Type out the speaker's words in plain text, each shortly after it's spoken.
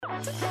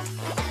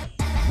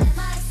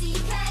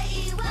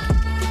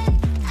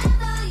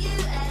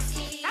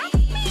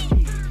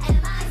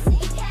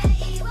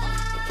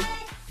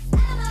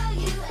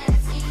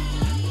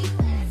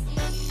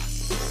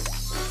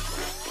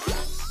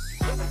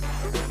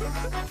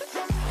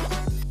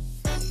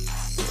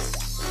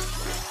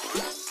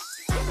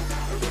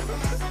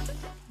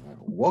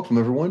Welcome,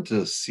 everyone,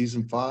 to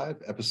Season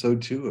 5,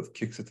 Episode 2 of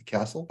Kicks at the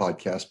Castle,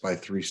 podcast by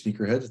three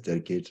sneakerheads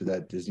dedicated to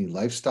that Disney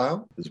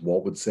lifestyle. As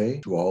Walt would say,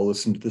 to all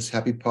listen to this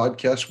happy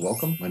podcast,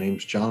 welcome. My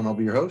name's John. I'll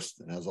be your host.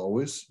 And as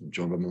always, I'm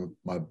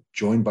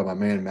joined by my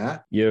man,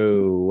 Matt.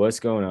 Yo, what's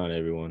going on,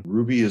 everyone?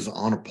 Ruby is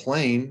on a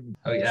plane.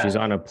 Oh, yeah. She's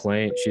on a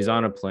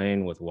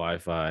plane with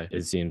Wi-Fi,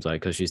 it seems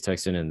like, because she's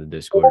texting in the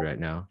Discord right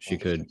now. She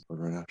could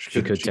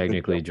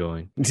technically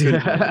join.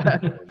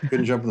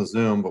 Couldn't jump in the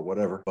Zoom, but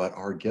whatever. But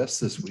our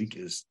guest this week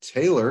is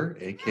Taylor,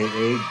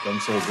 aka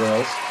Gunsoul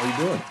Drells. How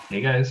you doing?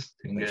 Hey guys,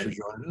 thanks for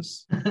joining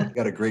us.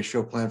 Got a great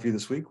show planned for you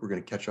this week. We're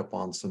going to catch up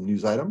on some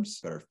news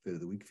items. Got our Fit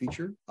of the Week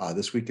feature.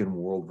 This week in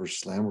World vs.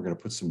 Slam, we're going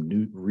to put some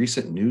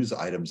recent news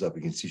items up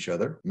against each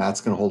other.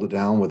 Matt's going to hold it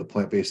down with a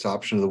plant-based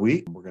option of the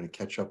week. We're going to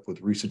catch up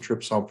with recent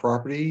trips on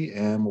property,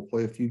 and we'll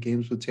play a few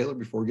games with Taylor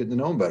before getting to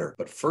know him better.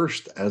 But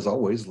first, as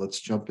always, let's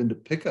jump into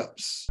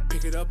pickups.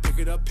 Pick it up,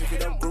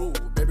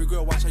 groove. Baby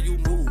girl, watch how you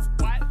move.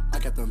 I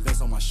got them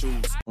vents on my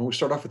shoes. Well, we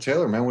start off with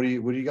Taylor, man. What do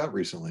you got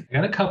recently? I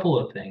got a couple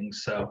of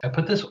things. So I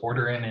put this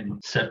order in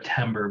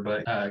September,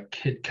 but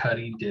Kid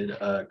Cudi did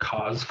a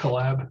Cause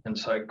collab, and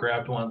so I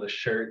grabbed one of the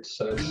shirts.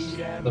 So it's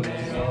the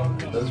mail.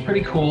 It was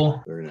pretty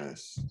cool. Very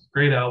nice.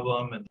 Great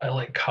album, and I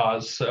like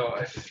Cause, so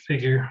I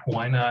figure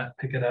why not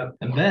pick it up.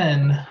 And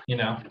then,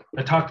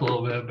 I talked a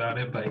little bit about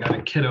it, but I got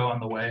a kiddo on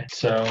the way.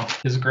 So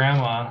his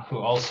grandma, who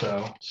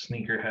also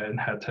sneakerhead,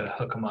 had to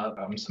hook him up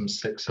some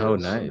sixes. Oh,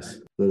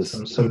 nice.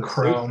 Some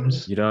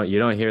chromes. You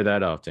don't hear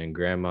that often,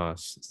 grandma,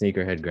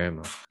 sneakerhead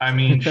grandma. I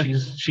mean,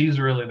 she's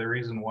really the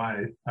reason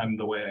why I'm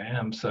the way I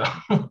am. So,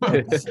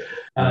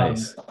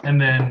 Nice.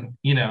 And then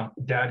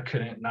Dad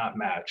couldn't not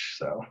match.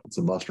 So it's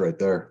a must right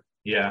there.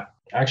 Yeah,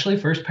 actually,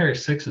 first pair of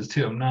sixes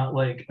too. I'm not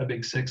like a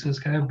big sixes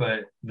guy,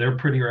 but they're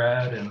pretty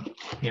rad, and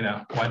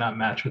why not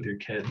match with your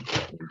kid?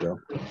 There you go.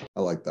 I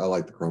like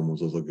the chrome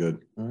ones. Those look good.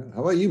 All right.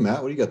 How about you,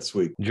 Matt? What do you got this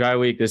week? Dry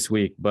week this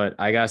week, but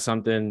I got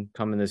something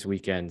coming this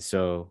weekend.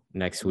 So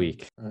next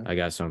week, right. I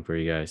got something for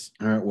you guys.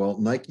 All right. Well,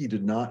 Nike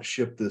did not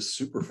ship this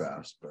super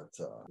fast, but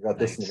I got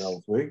this in the mail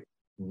this week.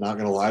 I'm not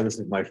going to lie, this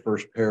is my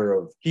first pair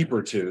of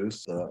Keeper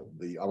 2s.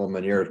 The Alma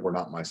Maniers were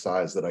not my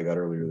size that I got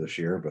earlier this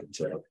year, but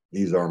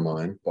these are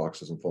mine.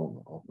 Box isn't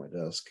falling off my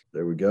desk.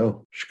 There we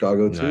go.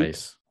 Chicago 2.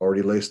 Nice.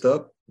 Already laced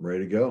up, ready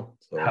to go.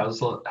 So,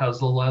 how's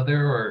the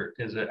leather, or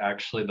is it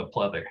actually the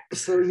pleather?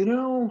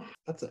 So,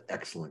 that's an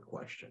excellent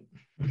question.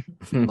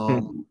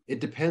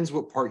 It depends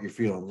what part you're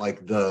feeling.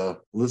 Like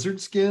the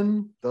lizard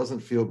skin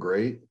doesn't feel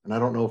great, and I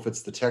don't know if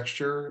it's the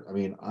texture. I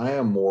mean, I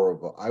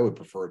would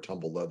prefer a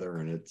tumble leather,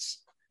 and it's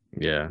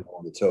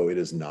on the toe. It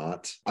is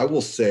not. I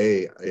will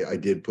say I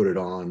did put it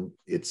on.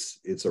 It's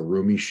a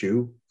roomy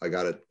shoe. I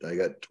got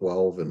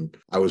 12, and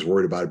I was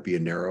worried about it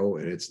being narrow,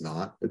 and it's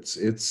not.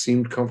 It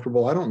seemed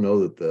comfortable. I don't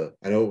know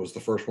I know it was the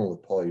first one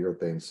with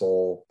polyurethane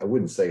sole. I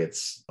wouldn't say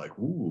it's like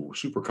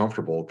super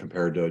comfortable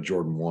compared to a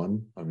Jordan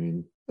 1. I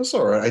mean, that's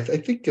all right. I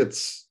think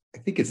it's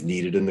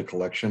needed in the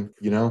collection,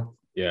 Yeah.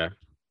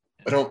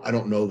 I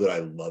don't know that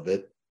I love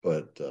it,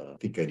 but I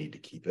think I need to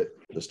keep it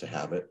just to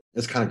have it.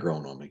 It's kind of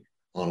grown on me.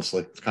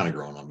 Honestly, it's kind of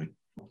growing on me.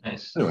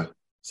 Nice. Anyway,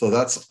 so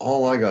that's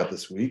all I got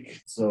this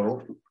week.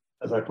 So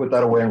as I put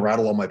that away and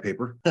rattle all my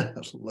paper,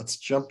 let's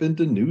jump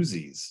into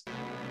Newsies.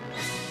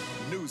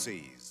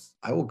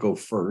 I will go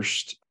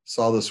first.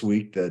 Saw this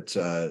week that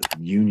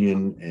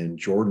Union and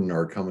Jordan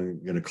are going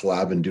to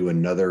collab and do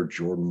another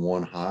Jordan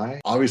 1 high.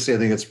 Obviously, I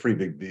think it's a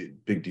pretty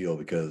big deal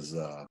because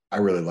I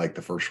really like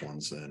the first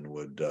ones and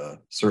would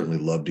certainly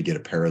love to get a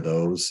pair of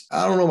those.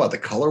 I don't know about the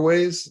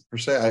colorways per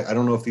se. I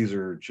don't know if these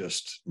are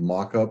just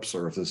mock-ups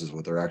or if this is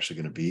what they're actually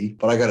going to be.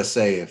 But I got to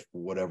say, if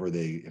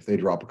they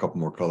drop a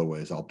couple more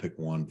colorways, I'll pick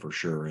one for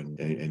sure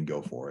and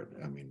go for it.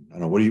 I mean, I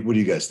don't know. What do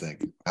you guys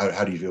think?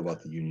 How do you feel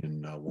about the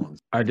Union ones?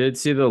 I did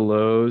see the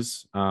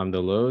lows.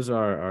 The lows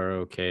are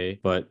okay,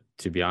 but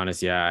to be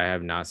honest, I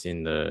have not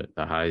seen the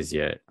highs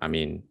yet. I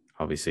mean,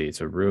 obviously it's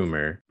a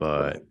rumor,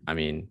 but I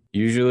mean,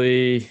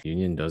 usually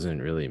Union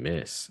doesn't really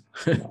miss.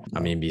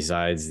 I mean,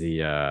 besides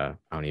the I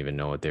don't even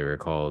know what they were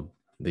called,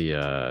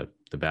 the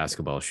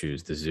basketball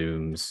shoes, the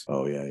Zooms.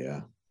 Oh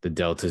yeah. The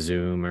Delta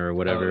Zoom or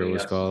whatever it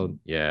was called.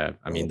 Yeah.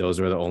 I mean,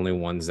 those were the only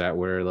ones that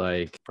were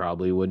like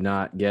probably would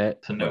not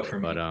get. To know for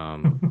me. But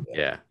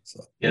yeah.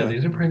 Yeah,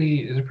 these are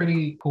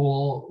pretty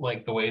cool,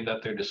 like the way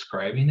that they're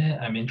describing it.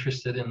 I'm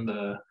interested in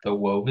the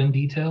woven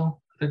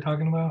detail they're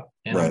talking about.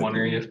 And I'm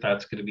wondering if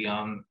that's going to be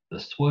on the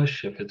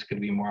swoosh, if it's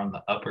going to be more on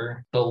the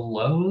upper. The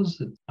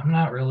lows, I'm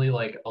not really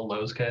like a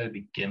lows guy to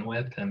begin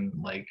with. And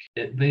like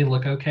they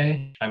look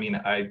okay. I mean,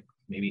 I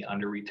maybe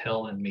under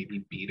retail and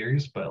maybe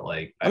beaters, but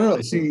like I don't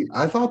know. See,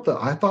 I thought the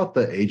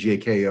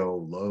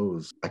AJKO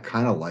lows, I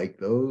kind of like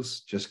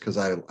those just because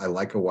I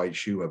like a white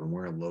shoe. I've been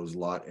wearing lows a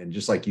lot, and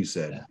just like you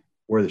said,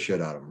 wear the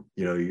shit out of them.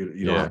 You know,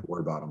 you don't have to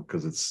worry about them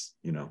because it's,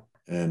 you know.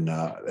 And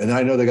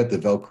I know they got the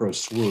Velcro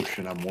swoosh,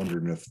 and I'm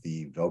wondering if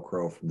the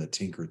Velcro from the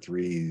Tinker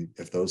 3,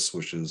 if those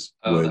swooshes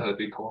that would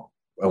be cool.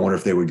 I wonder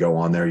if they would go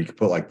on there. You could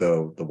put like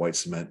the white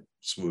cement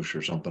swoosh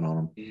or something on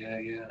them.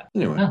 Yeah.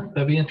 Anyway,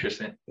 that'd be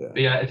interesting. Yeah.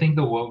 But yeah, I think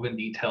the woven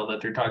detail that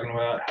they're talking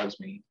about has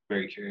me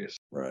very curious.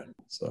 Right.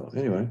 So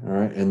anyway, all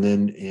right. And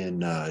then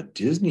in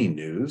Disney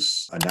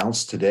news,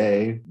 announced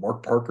today,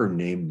 Mark Parker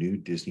named new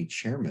Disney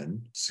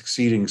chairman,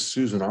 succeeding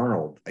Susan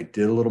Arnold. I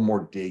did a little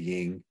more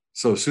digging.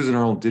 So Susan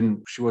Arnold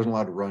she wasn't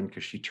allowed to run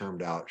because she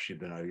termed out.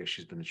 I guess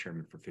she's been the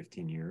chairman for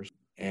 15 years.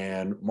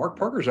 And Mark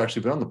Parker's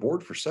actually been on the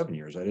board for 7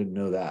 years. I didn't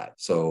know that.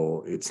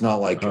 So it's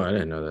not like I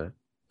didn't know that.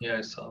 Yeah,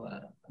 I saw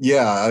that.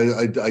 Yeah,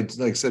 I like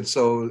I said,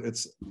 so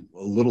it's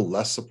a little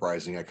less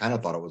surprising. I kind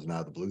of thought it was an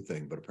out of the blue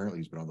thing, but apparently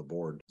he's been on the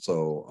board.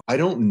 So I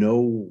don't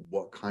know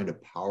what kind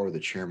of power the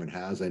chairman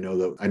has. I know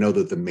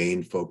that the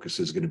main focus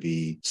is going to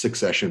be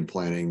succession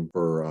planning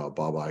for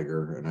Bob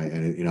Iger,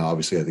 and you know,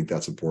 obviously I think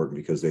that's important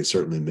because they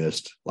certainly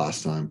missed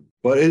last time.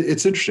 But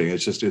it's interesting.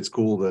 It's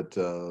cool that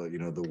you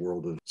know, the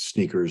world of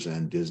sneakers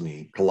and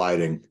Disney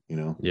colliding. You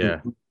know, yeah.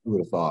 Who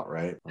would have thought,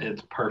 right?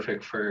 It's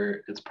perfect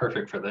for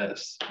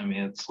this. I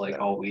mean, it's like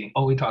all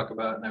we talk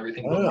about and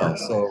everything.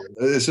 So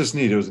it's just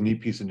neat. It was a neat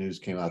piece of news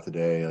came out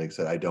today. Like I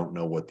said, I don't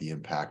know what the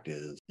impact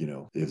is. You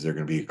know, is there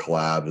going to be a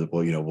collab?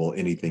 Well, you know, will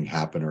anything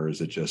happen, or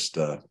is it just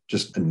a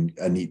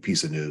neat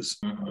piece of news?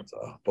 Mm-hmm.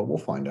 But we'll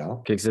find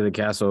out. Kicks to the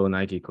Castle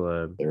Nike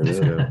Club. There it is.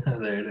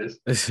 There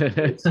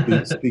it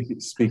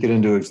is. Speak it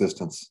into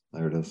existence.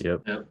 There it is.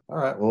 Yep. All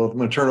right. Well, I'm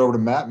going to turn it over to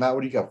Matt. Matt,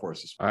 what do you got for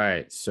us? All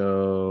right.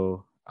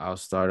 So I'll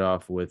start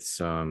off with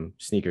some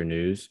sneaker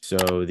news.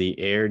 So the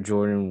Air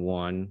Jordan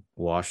 1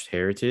 Washed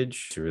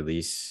Heritage to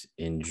release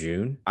in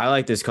June. I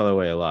like this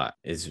colorway a lot.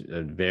 It's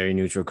a very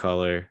neutral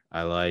color.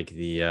 I like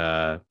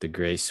the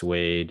gray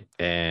suede,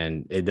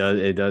 and it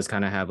does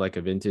kind of have like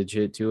a vintage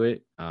hit to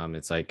it.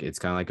 It's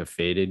kind of like a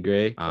faded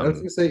gray. I was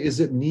gonna say, is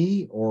it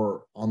me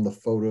or on the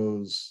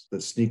photos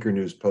that Sneaker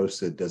News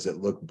posted? Does it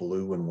look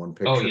blue in one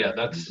picture? Oh yeah,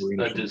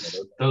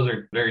 those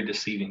are very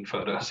deceiving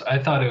photos. I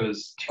thought it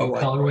was two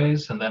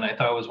colorways, and then I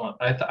thought it was one.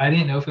 I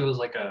didn't know if it was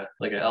like a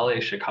LA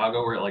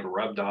Chicago where it like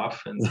rubbed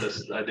off and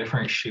just a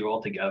different shoe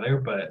altogether.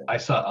 But I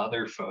saw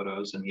other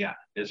photos, and yeah,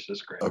 it's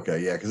just great. Okay,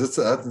 yeah, because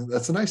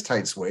that's a nice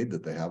tight suede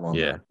that they have on.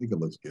 Yeah, there. I think it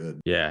looks good.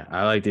 Yeah,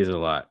 I like these a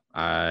lot.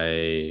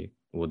 I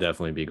will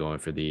definitely be going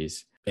for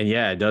these. And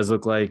yeah, it does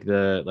look like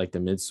the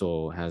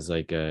midsole has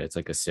it's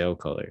like a sail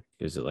color.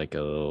 Gives it like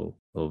a little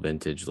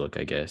vintage look,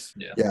 I guess.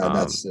 Yeah,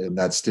 and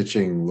that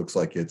stitching looks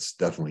like it's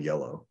definitely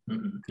yellow.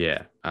 Mm-hmm.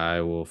 Yeah, I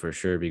will for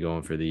sure be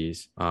going for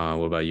these.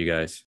 What about you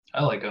guys?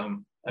 I like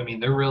them. I mean,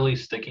 they're really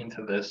sticking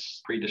to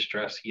this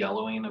pre-distressed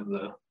yellowing of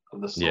the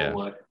sole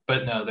look.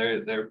 But no,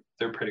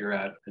 they're pretty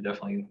rad. I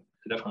definitely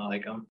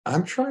like them.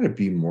 I'm trying to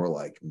be more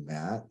like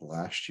Matt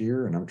last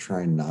year, and I'm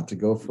trying not to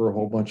go for a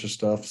whole bunch of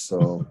stuff.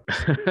 So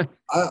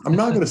I'm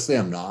not going to say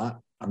I'm not.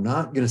 I'm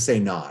not going to say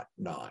not.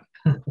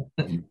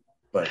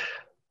 But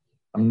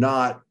I'm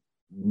not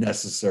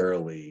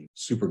necessarily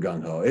super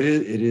gung ho. It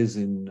is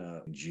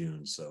in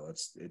June, so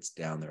it's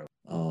down there.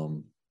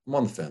 I'm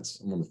on the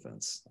fence.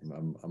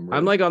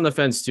 I'm like on the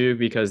fence too,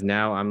 because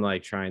now I'm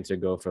like trying to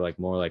go for like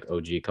more like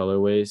OG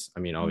colorways.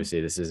 I mean,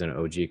 obviously this is an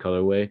OG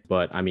colorway,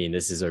 but I mean,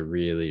 this is a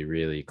really,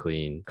 really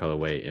clean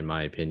colorway in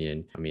my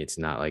opinion. I mean, it's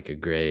not like a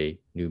gray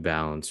New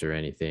Balance or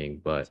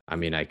anything, but I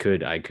mean, I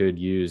could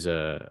use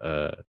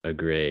a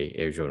gray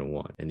Air Jordan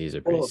 1, and these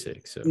are pretty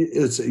sick. So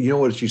it's, you know,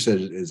 what you said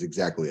is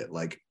exactly it.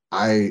 Like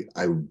I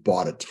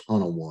bought a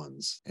ton of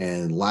ones,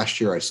 and last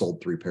year I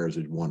sold 3 pairs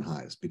of 1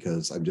 highs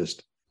because I'm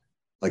just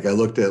like, I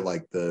looked at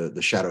like the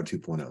Shadow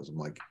 2.0s. I'm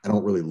like, I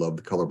don't really love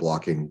the color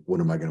blocking.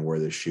 When am I going to wear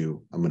this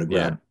shoe? I'm going to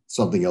grab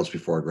something else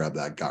before I grab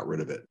that. Got rid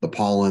of it. The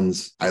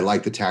Pollens, I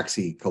like the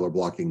Taxi color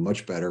blocking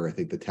much better. I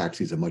think the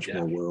Taxi is a much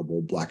more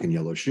wearable black and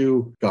yellow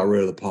shoe. Got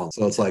rid of the Pollen.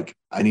 So it's like,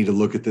 I need to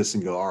look at this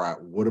and go, all right,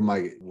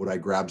 would I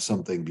grab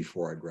something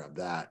before I grab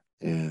that?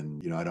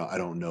 And, you know, I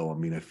don't know. I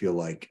mean, I feel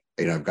like,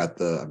 you know, I've got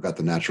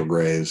the natural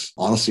grays.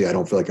 Honestly, I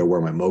don't feel like I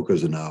wear my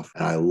mochas enough,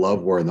 and I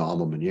love wearing the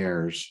Alma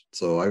Menieres.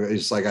 So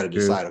I got to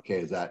decide. Okay,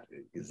 is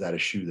that a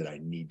shoe that I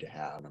need to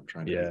have? And I'm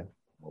trying to.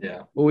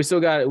 Yeah. Well, we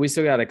still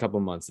got a couple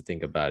months to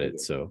think about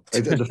it. So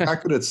the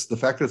fact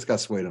that it's got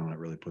suede on it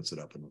really puts it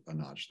up a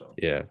notch, though.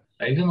 Yeah.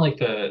 I even like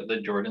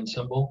the Jordan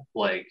symbol.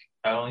 Like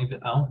I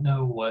don't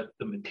know what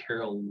the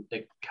material.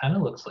 It kind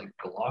of looks like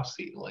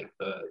glossy, like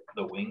the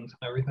wings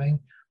and everything.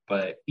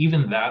 But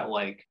even that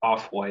like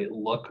off-white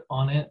look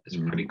on it is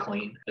pretty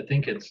clean. I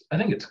think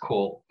it's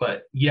cool.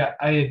 But yeah,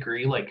 I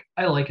agree. Like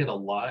I like it a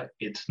lot.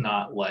 It's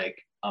not like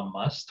a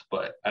must,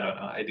 but I don't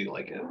know. I do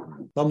like it.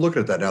 I'm looking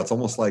at that now. It's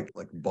almost like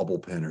bubble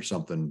pen or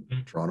something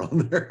drawn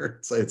on there.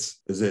 Is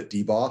it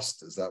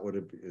debossed? Is that what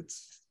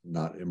it's?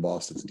 not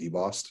embossed, it's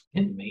debossed.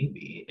 It may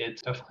be.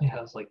 It definitely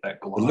has like that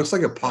gloss. It looks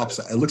like it pops.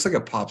 It looks like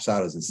it pops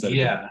out as instead.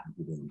 Yeah.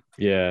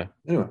 Yeah.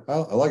 Anyway, I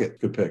like it.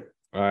 Good pick.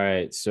 All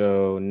right,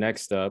 so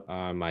next up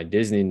on my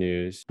Disney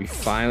news, we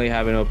finally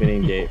have an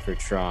opening date for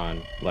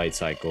Tron Light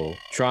Cycle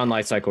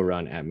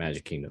Run at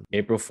Magic Kingdom,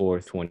 April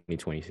 4th,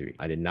 2023.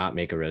 I did not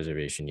make a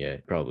reservation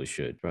yet. Probably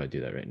should. Probably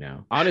do that right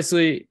now.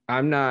 Honestly,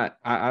 I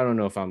don't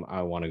know if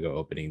I want to go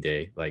opening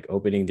day. Like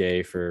opening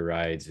day for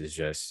rides is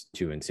just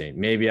too insane.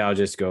 Maybe I'll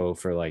just go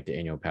for like the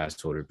annual pass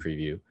holder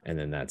preview and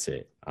then that's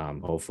it.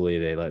 Hopefully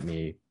they let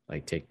me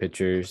like take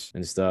pictures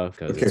and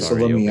stuff. Okay, so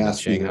let me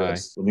ask you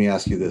this. Let me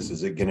ask you this.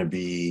 Is it going to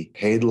be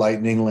paid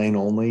lightning lane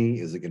only?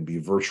 Is it going to be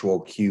virtual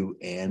queue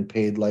and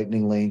paid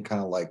lightning lane,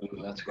 kind of like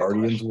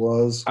Guardians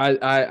was?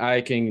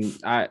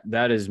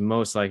 That is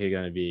most likely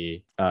going to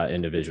be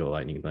individual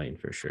lightning lane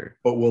for sure.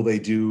 But will they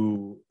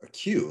do a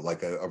queue,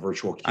 like a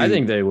virtual queue? I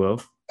think they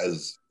will.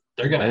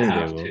 They're gonna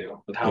have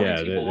to with how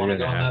many people want to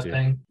go on that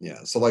thing.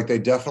 Yeah, so like there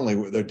definitely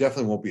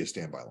won't be a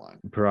standby line.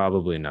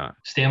 Probably not.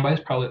 Standby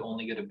is probably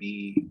only going to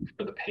be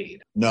for the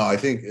paid. No,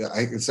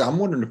 I'm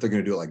wondering if they're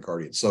going to do it like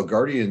Guardians. So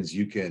Guardians,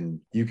 you can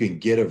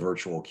get a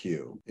virtual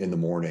queue in the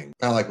morning,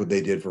 kind of like what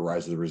they did for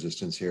Rise of the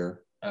Resistance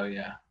here. Oh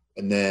yeah.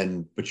 And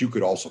then, but you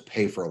could also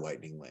pay for a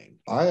lightning lane.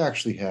 I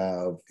actually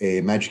have a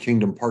Magic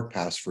Kingdom Park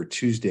Pass for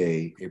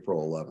Tuesday,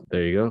 April 11th.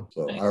 There you go.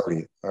 So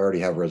nice. I already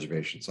have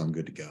reservations, so I'm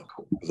good to go.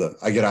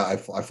 I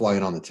fly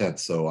in on the 10th,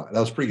 so that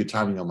was pretty good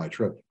timing on my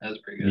trip. That was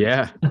pretty good.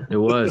 Yeah, it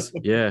was.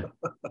 Yeah.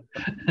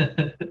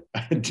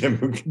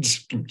 Demo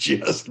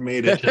just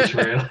made it.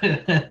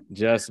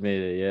 Just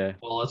made it. Yeah.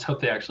 Well, let's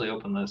hope they actually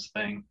open this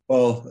thing.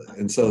 Well,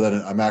 and so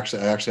then I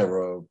actually have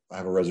a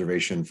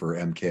reservation for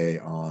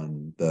MK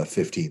on the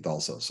 15th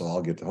also. So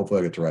hopefully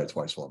I'll get to ride it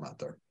twice while I'm out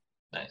there.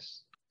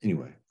 Nice.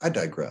 Anyway, I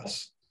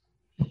digress.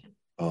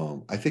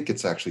 I think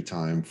it's actually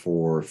time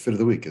for Fit of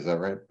the Week. Is that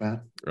right,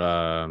 Matt?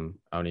 I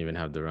don't even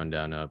have the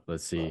rundown up.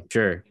 Let's see.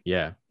 Sure.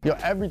 Yeah. Yo,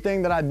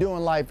 everything that I do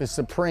in life is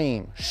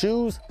supreme.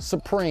 Shoes,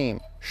 supreme.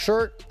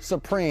 Shirt,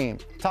 supreme.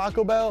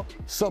 Taco Bell,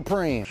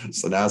 supreme.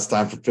 So now it's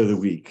time for Fit of the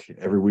Week.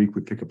 Every week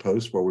we pick a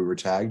post where we were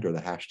tagged or the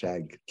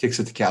hashtag Kicks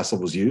at the Castle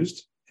was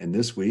used. And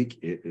this week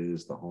it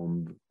is the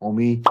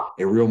homie,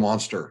 a real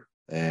monster.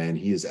 And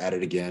he is at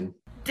it again.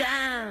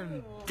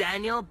 Damn,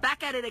 Daniel,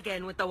 back at it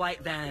again with the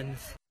white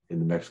vans. In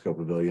the Mexico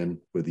Pavilion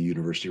with the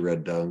University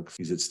Red Dunks.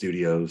 He's at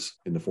Studios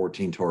in the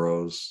 14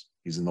 Toros.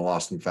 He's in the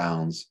Lost and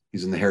Founds.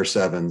 He's in the Hair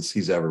Sevens.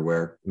 He's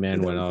everywhere.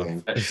 Man went off.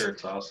 That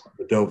shirt's awesome.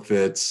 The dope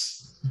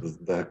fits,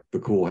 the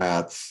cool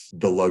hats,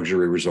 the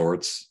luxury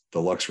resorts, the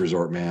Lux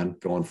Resort man,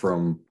 going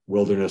from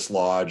Wilderness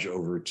Lodge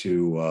over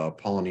to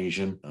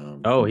Polynesian.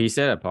 He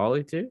said at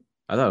Poly too?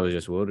 I thought it was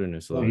just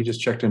Wilderness Lodge. He just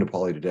checked into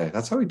Poly today.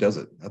 That's how he does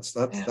it. That's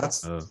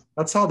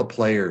how the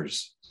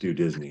players do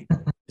Disney.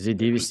 Is he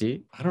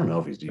DVC? I don't know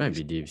if he's DVC. Might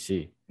be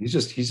DVC. He's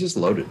just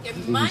loaded.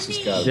 He's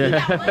just got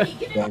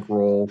a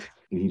bankroll,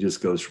 and he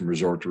just goes from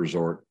resort to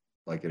resort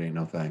like it ain't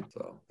no thing.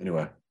 So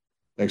anyway,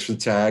 thanks for the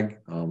tag.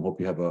 Hope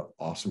you have an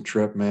awesome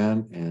trip,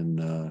 man.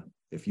 And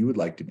if you would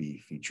like to be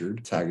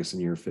featured, tag us in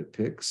your fit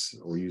pics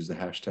or use the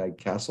hashtag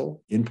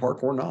Castle in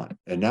park or not.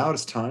 And now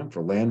it's time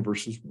for Land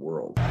versus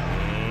World.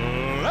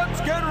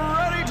 Let's get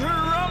ready to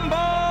rumble!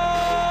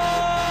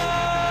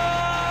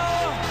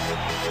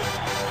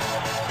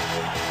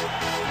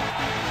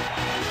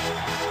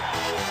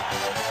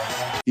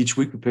 Each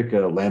week we pick a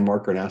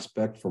landmark or an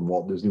aspect from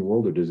Walt Disney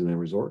World or Disneyland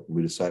Resort. And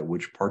we decide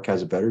which park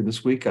has it better.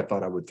 This week, I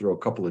thought I would throw a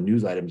couple of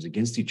news items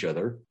against each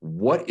other.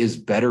 What is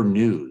better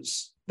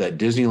news? That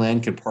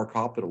Disneyland can park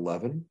hop at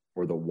 11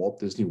 or that Walt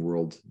Disney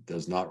World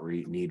does not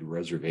need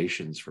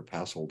reservations for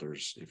pass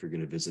holders if you're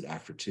going to visit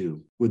after 2,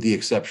 with the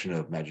exception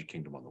of Magic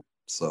Kingdom on the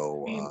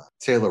So,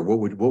 Taylor, what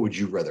would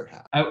you rather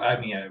have? I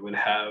mean, I would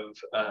have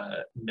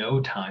no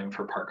time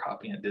for park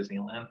hopping at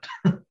Disneyland.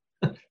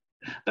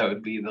 That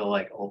would be the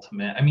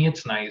ultimate. I mean,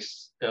 it's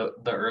nice. The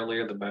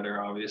earlier, the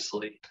better,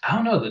 obviously. I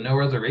don't know. The no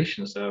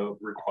reservations though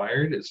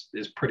required is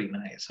pretty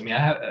nice. I mean,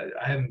 I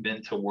haven't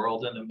been to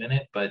World in a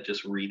minute, but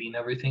just reading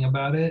everything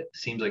about it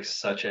seems like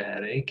such a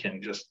headache,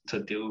 and just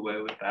to do away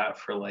with that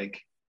for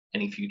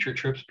any future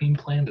trips being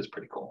planned is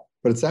pretty cool.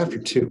 But it's after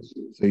 2.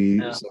 So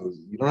you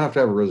don't have to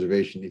have a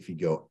reservation if you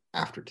go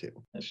after 2.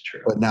 That's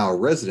true. But now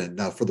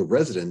for the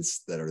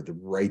residents that are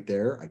right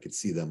there, I could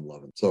see them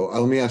loving it. So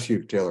let me ask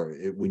you, Taylor,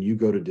 when you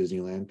go to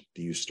Disneyland,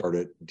 do you start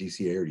at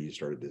DCA or do you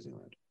start at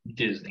Disneyland?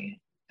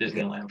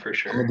 Disneyland for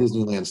sure. I'm a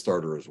Disneyland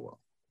starter as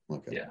well.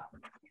 Okay. Yeah.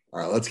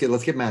 All right, let's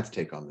get Matt's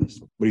take on this.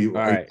 What are you?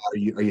 Are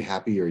you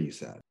happy or are you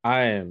sad?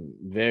 I am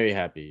very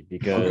happy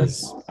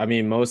because I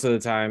mean, most of the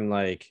time,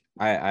 I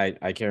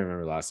can't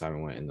remember last time I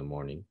went in the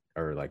morning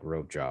or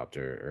rope dropped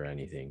or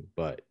anything,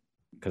 but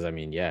because most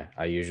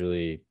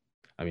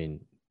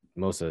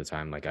of the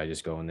time, I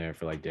just go in there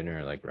for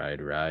dinner, or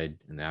ride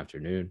in the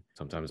afternoon,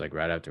 sometimes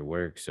right after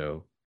work.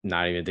 So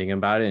not even thinking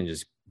about it and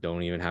just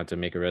don't even have to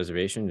make a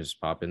reservation.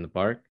 Just pop in the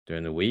park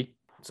during the week.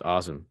 It's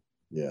awesome.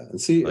 Yeah,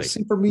 and see,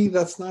 for me,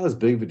 that's not as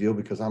big of a deal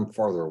because I'm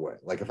farther away.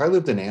 If I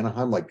lived in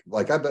Anaheim, I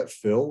bet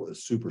Phil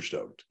is super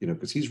stoked,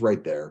 because he's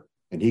right there.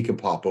 and he can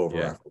pop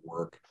over after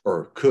work,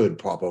 or could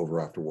pop over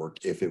after work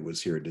if it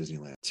was here at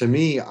Disneyland. To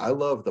me, I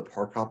love the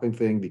park hopping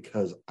thing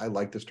because I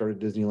like to start at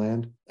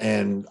Disneyland.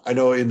 And I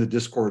know in the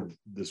Discord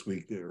this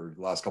week or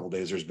last couple of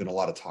days, there's been a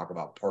lot of talk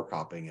about park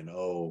hopping and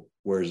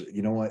whereas,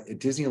 you know what, at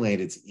Disneyland,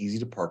 it's easy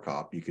to park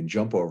hop. You can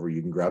jump over,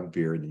 you can grab a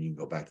beer, and then you can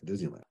go back to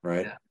Disneyland,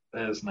 right? Yeah,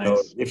 that is nice.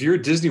 So if you're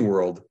at Disney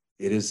World,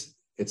 it's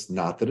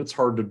not that it's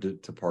hard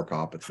to park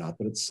hop. It's not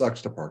that it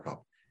sucks to park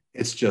hop.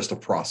 It's just a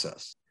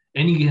process.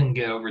 And you can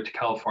get over to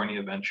California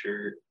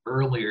Adventure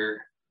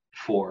earlier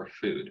for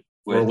food.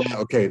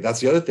 Okay, that's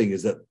the other thing,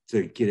 is that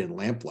to get in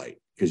lamplight,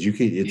 because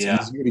it's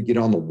easier to get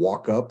on the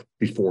walk up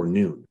before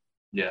noon.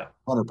 Yeah,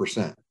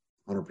 100%.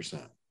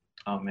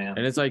 Oh man.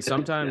 And it's like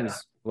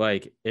sometimes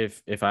like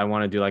if I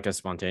want to do like a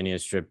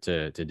spontaneous trip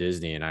to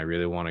Disney and I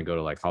really want to go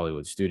to like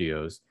Hollywood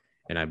Studios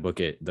and I book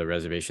the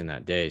reservation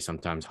that day,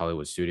 sometimes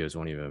Hollywood Studios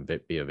won't even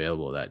be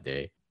available that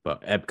day,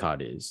 but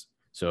Epcot is.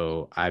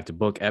 So I have to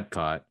book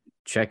Epcot,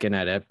 check in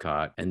at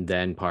Epcot, and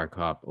then park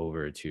hop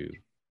over to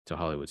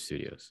Hollywood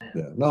Studios.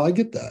 Yeah, no, I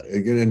get that.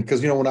 And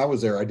because, when I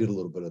was there, I did a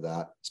little bit of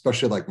that,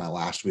 especially like my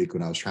last week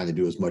when I was trying to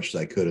do as much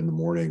as I could in the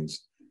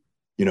mornings.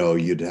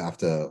 You'd have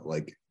to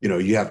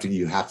you have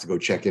to go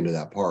check into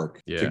that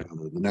park to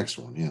go to the next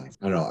one. Yeah,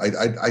 I don't know.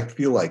 I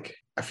feel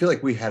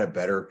like we had it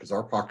better because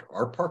our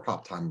park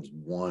hop time was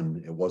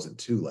 1. It wasn't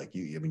 2. Like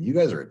you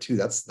guys are at 2.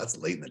 That's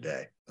late in the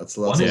day. That's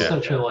one is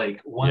such a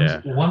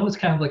one was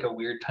kind of like a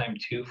weird time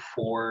too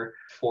for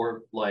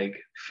like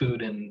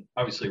food and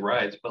obviously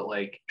rides, but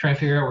like trying to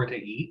figure out where to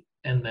eat.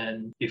 And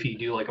then if you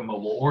do like a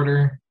mobile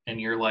order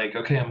and you're like,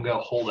 okay, I'm gonna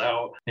hold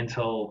out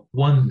until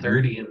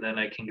 1:30 and then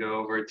I can go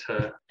over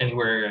to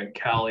anywhere in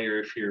Cali, or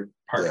if you're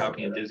park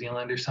hopping at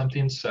Disneyland or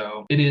something.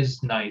 So it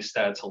is nice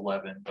that it's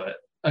 11, but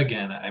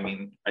again, I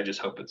mean, I just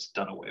hope it's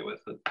done away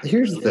with it.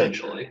 Here's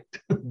eventually.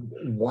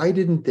 Why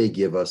didn't they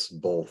give us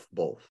both?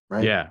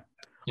 Right? Yeah.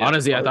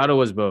 Honestly, I thought it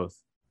was both.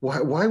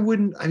 Why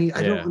wouldn't I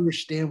don't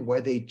understand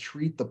why they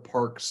treat the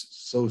parks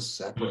so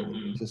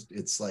separately.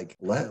 It's like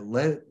let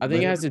I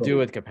think it has to do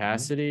with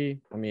capacity.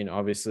 I mean,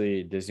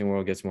 obviously Disney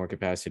World gets more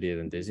capacity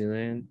than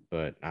Disneyland,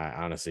 but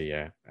honestly,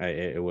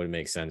 it would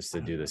make sense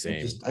to do the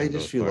same. I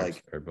just feel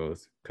like, or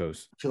both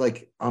coasts. I feel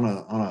like on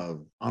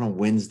a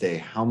Wednesday,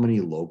 how many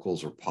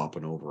locals are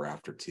popping over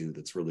after 2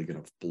 that's really going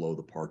to blow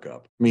the park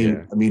up?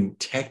 I mean,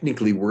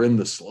 technically we're in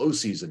the slow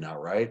season now,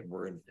 right?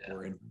 We're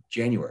in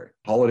January.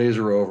 Holidays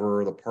are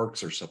over. The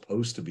parks are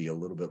supposed to be a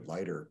little bit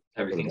lighter.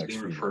 Everything's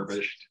being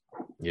refurbished.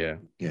 Yeah.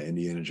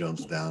 Indiana Jones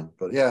is down,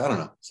 but I don't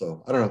know.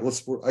 So I don't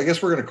know. I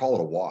guess we're going to call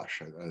it a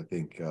wash. I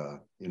think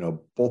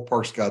both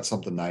parks got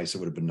something nice. It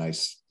would have been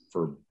nice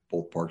for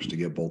both parks to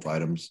get both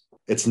items.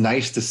 It's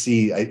nice to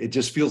see. It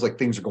just feels like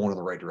things are going in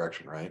the right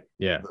direction, right?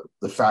 Yeah.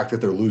 The fact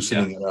that they're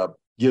loosening it up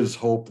gives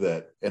hope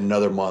that in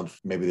another month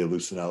maybe they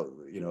loosen out.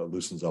 It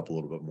loosens up a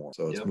little bit more.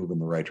 So it's moving in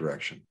the right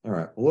direction. All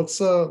right. Well,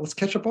 let's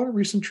catch up on our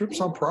recent trips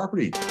on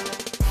property.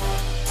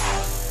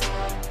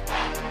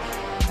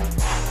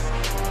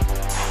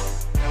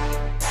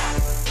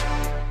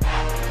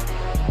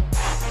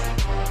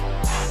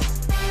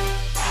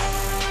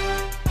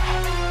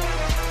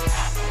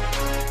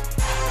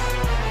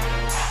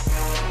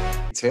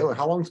 Taylor,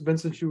 how long has it been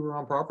since you were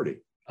on property?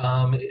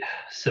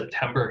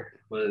 September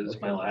was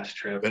my last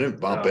trip. Been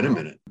a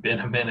minute. Been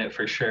a minute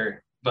for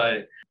sure.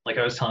 But like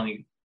I was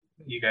telling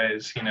you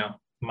guys,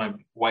 my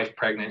wife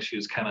pregnant, she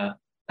was kind of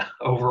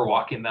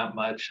overwalking that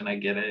much, and I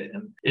get it.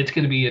 And it's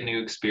going to be a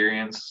new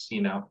experience,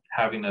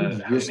 having a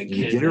kid.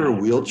 You get her a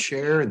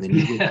wheelchair, and then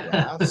you get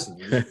gas, and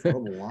you just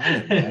throw the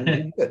line, man.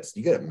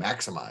 You got to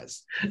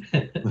maximize.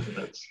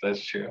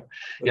 That's true.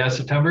 Yeah,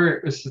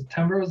 September was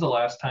the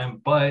last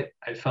time, but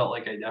I felt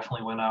like I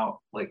definitely went out,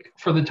 like,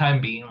 for the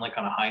time being, like,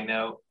 on a high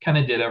note. Kind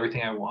of did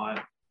everything I want.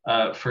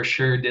 For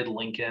sure did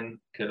Lincoln,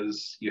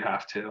 because you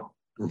have to.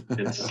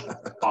 It's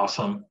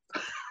awesome.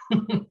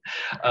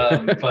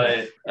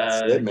 But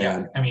I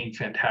mean,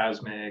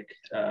 Fantasmic,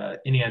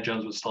 Indiana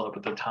Jones was still up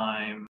at the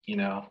time,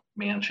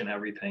 Mansion,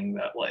 everything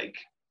that like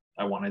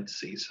I wanted to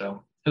see.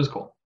 So it was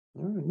cool.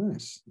 All right,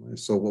 nice.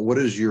 So what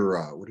is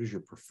your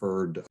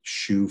preferred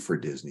shoe for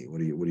Disney? What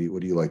do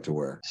you like to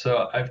wear?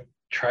 So I've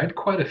tried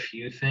quite a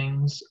few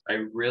things.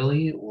 I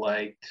really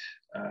liked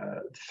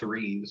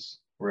threes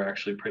were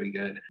actually pretty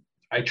good.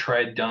 I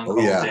tried Dunk all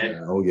day.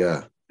 Oh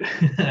yeah.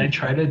 I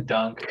tried a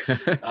Dunk,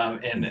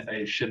 and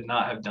I should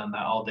not have done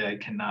that all day. I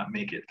cannot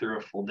make it through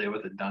a full day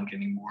with a Dunk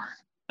anymore.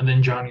 And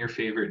then, John, your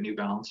favorite New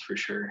Balance for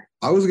sure.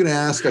 I was going to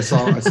ask. I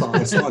saw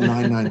a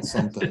 99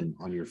 something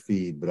on your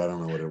feed, but I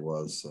don't know what it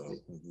was. So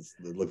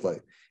it looked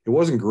like it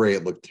wasn't gray.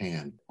 It looked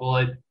tan. Well,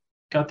 I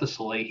got the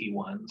Salehi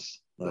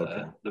ones,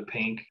 the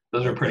pink.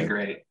 Those are pretty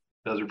great.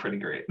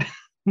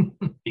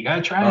 You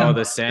gotta try them. Oh,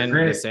 the sand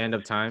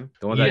of time,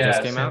 the one that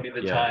just came out.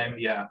 Time,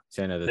 yeah.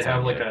 Sand of the time. They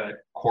have like a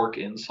cork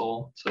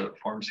insole, so it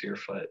forms to your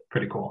foot.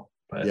 Pretty cool.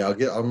 But yeah,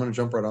 I'm gonna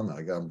jump right on that.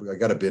 I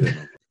got a bid in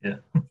them. Yeah.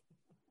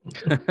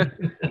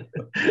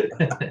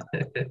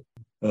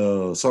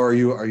 So are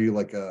you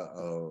like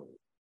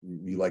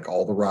you like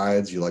all the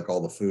rides? You like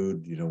all the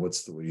food?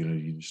 What's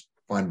you just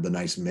find the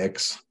nice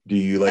mix? Do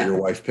you let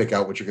your wife pick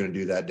out what you're going to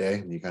do that day,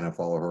 and you kind of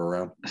follow her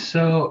around?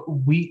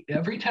 So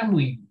every time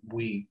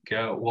we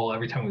go, well,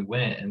 every time we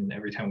went and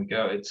every time we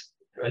go, it's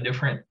a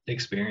different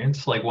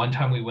experience. Like one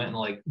time we went and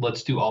like,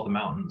 let's do all the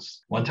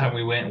mountains. One time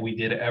we went and we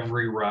did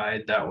every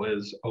ride that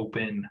was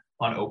open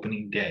on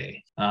opening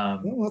day.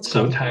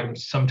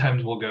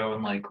 Sometimes we'll go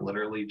and like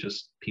literally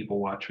just people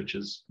watch, which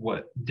is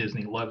what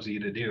Disney loves you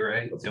to do,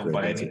 right? Don't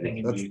buy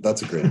anything.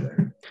 That's a great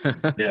thing.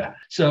 Yeah.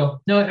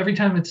 So no, every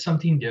time it's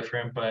something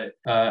different, but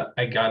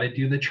I gotta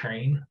do the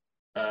train.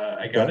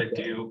 I gotta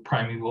do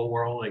Primeval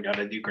World. I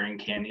gotta do Grand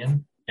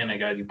Canyon, and I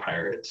gotta do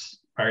Pirates.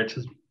 Pirates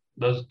is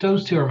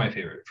those two are my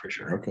favorite for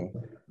sure. Okay.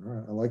 All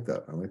right. I like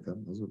that.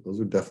 Those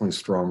are definitely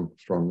strong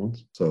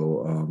ones.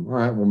 So all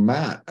right. Well,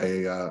 Matt,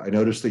 I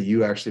noticed that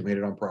you actually made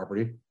it on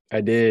property.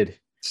 I did.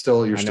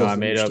 You're still at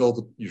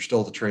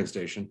the train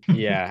station.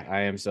 Yeah, I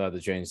am still at the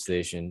train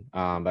station.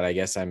 But I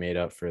guess I made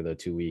up for the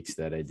 2 weeks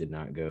that I did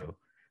not go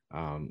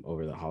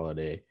over the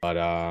holiday.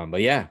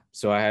 But yeah,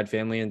 so I had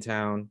family in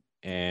town.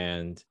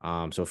 And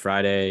so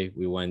Friday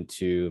we went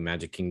to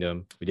Magic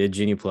Kingdom. We did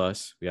Genie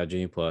Plus. We got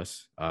Genie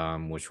Plus,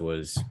 which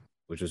was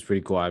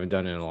pretty cool. I haven't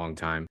done it in a long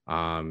time.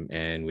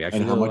 And we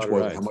actually how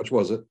much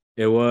was it?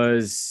 It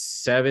was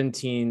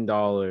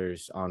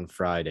 $17 on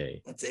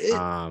Friday. That's it.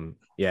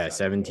 Yeah,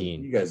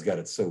 17. You guys got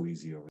it so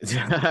easy over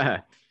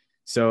there.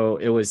 So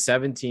it was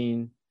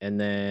 17, and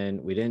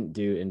then we didn't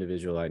do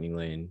individual Lightning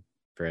Lane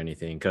for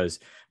anything because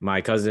my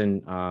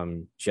cousin,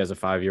 she has a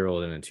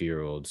 5-year-old and a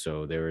 2-year-old,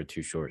 so they were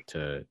too short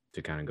to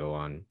kind of go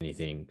on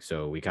anything.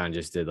 So we kind of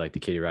just did like the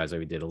kiddie rides. Like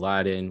we did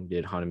Aladdin, we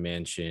did Haunted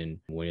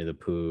Mansion, Winnie the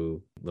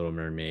Pooh, Little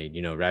Mermaid,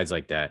 rides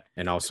like that.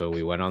 And also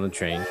we went on the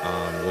train,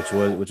 which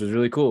was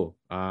really cool.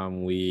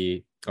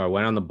 We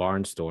went on the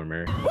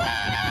Barnstormer.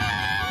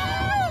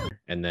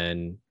 And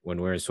then when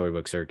we're in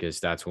Storybook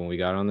Circus, that's when we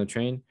got on the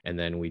train. And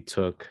then we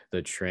took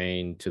the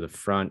train to the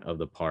front of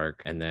the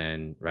park. And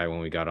then right when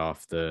we got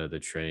off the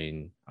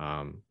train,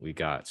 we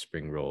got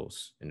spring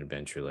rolls in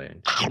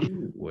Adventureland,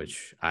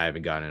 which I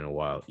haven't gotten in a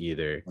while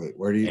either. Wait,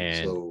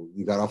 so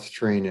you got off the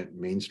train at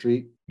Main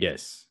Street?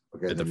 Yes.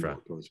 Okay, at the front.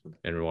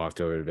 And we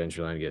walked over to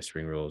Adventureland to get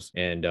spring rolls.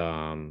 And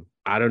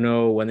I don't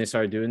know when they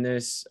started doing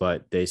this,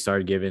 but they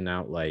started giving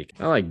out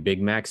not like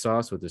Big Mac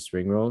sauce with the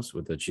spring rolls,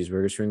 with the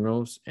cheeseburger spring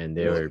rolls. And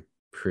they were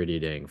pretty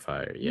dang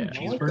fire. Yeah.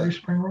 Cheeseburger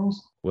spring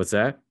rolls? What's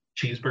that?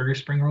 Cheeseburger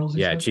spring rolls?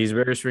 Yeah,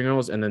 cheeseburger spring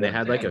rolls. And then they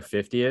had like a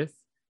 50th.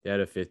 They had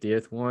a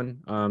 50th one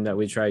that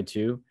we tried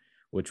too,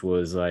 which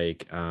was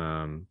like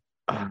I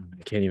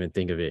can't even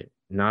think of it.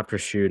 Not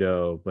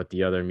prosciutto, but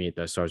the other meat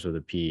that starts with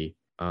a P.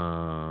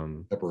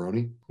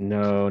 Pepperoni?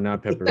 No,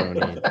 not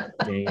pepperoni.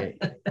 Dang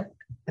it.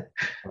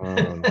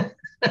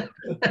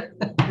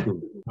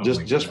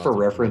 Just for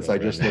reference, I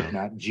just looked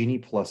at Genie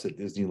Plus at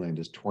Disneyland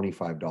is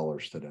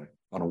 $25 today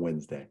on a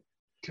Wednesday.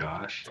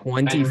 Gosh,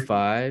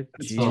 25.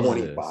 It's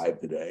 25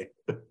 today.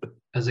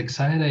 As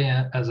excited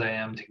as I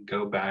am to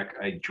go back,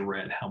 I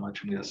dread how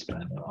much I'm gonna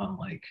spend on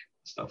like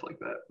stuff like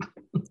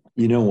that.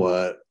 You know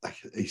what?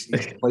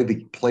 Play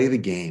the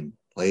game.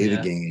 Play the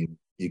game.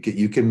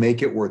 You can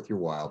make it worth your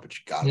while, but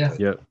you gotta play.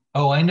 Yep.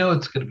 Oh, I know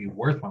it's gonna be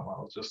worth my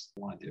while. Just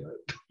want to do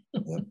it.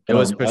 It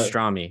was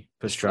pastrami.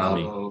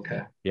 Oh,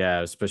 okay. Yeah,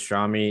 it was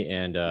pastrami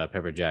and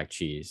pepper jack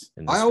cheese.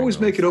 I always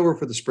make it over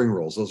for the spring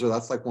rolls.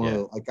 That's like one of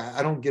the, like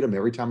I don't get them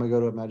every time I go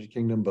to Magic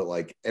Kingdom, but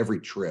like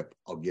every trip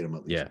I'll get them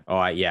at least. Yeah. Oh,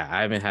 I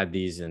haven't had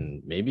these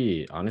in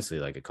maybe honestly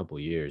like a couple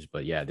years,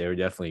 but yeah, they were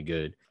definitely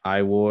good.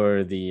 I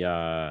wore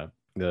the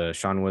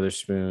Sean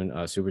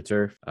Witherspoon Super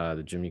Turf,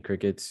 the Jimmy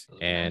Crickets,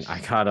 and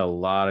I got a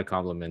lot of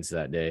compliments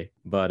that day.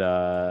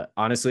 But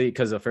honestly,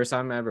 because the first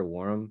time I ever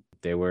wore them,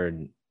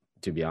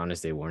 to be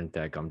honest, they weren't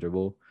that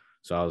comfortable.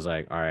 So I was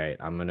like, all right,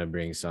 I'm gonna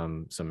bring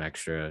some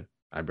extra.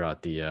 I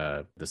brought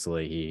the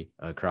Salehi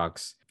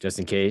Crocs just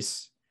in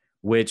case,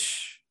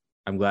 which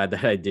I'm glad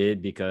that I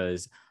did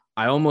because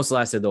I almost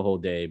lasted the whole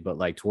day. But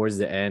like towards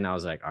the end, I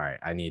was like, all right,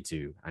 I need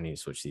to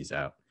switch these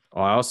out.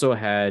 Oh, I also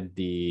had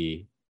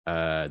the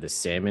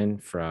salmon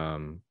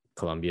from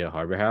Columbia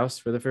Harbor House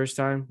for the first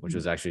time, which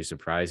was actually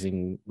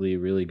surprisingly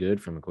really good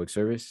from a quick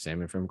service.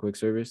 Salmon from quick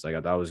service. Like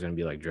I thought it was gonna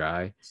be like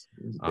dry.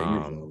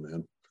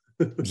 Man.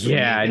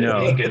 Yeah, I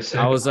know.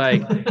 I was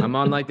like, I'm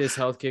on like this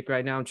health kick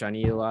right now. I'm trying to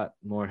eat a lot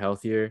more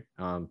healthier,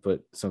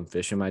 put some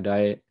fish in my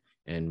diet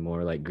and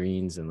more like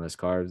greens and less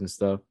carbs and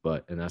stuff.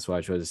 And that's why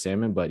I chose the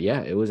salmon. But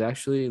yeah, it was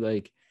actually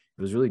like,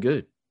 it was really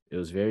good. It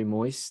was very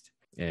moist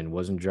and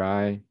wasn't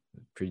dry,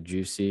 pretty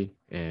juicy.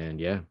 And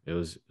yeah, it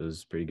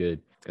was pretty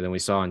good. And then we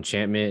saw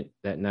Enchantment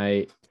that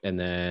night. And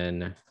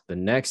then the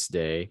next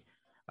day,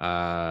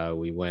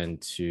 we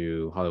went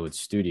to Hollywood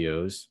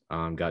Studios,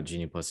 got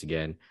Genie Plus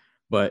again.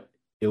 But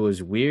it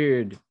was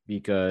weird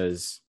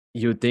because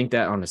you would think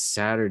that on a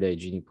Saturday,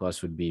 Genie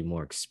Plus would be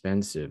more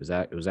expensive.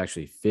 It was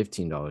actually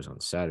 $15 on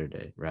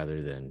Saturday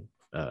rather than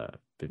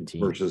 $15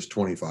 versus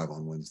 $25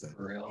 on Wednesday.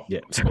 For real.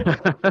 Yeah.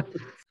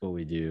 What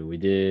we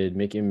did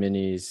Mickey and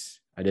Minnie's.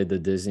 I did the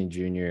Disney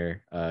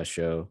Junior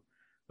show,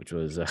 which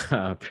was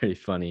pretty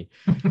funny.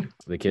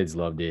 The kids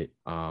loved it.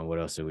 What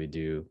else did we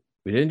do?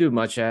 We didn't do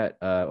much at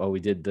we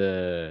did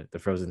the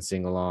Frozen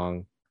sing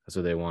along. That's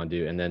what they want to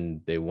do. And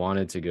then they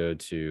wanted to go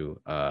to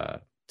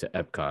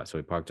Epcot. So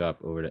we parked up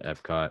over to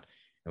Epcot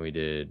and we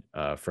did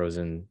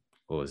Frozen.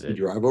 What was it? Did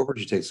you drive over or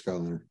did you take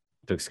Skyliner?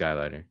 Took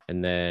Skyliner.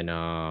 And then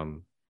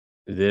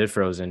we did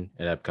Frozen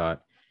at Epcot.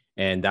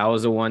 And that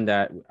was the one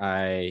that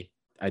I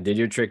did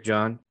your trick,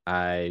 John.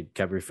 I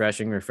kept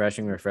refreshing.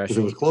 Because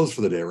it was closed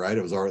for the day, right?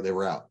 It was already, they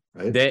were out,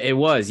 right? It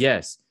was,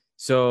 yes.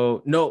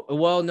 So no,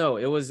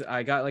 it was,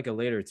 I got like a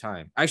later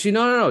time. Actually,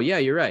 no. Yeah,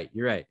 you're right.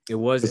 It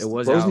was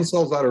Frozen out.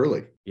 sells out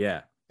early.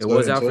 Yeah. It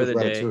was out for the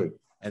day. Ratatouille.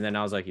 And then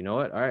I was like, you know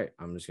what? All right,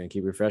 I'm just gonna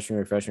keep refreshing.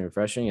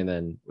 And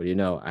then what do you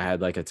know? I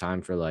had like a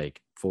time for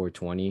like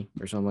 4:20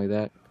 or something like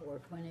that.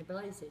 4:20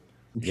 blaze it.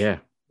 Yeah.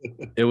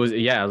 It was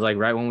like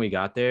right when we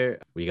got there,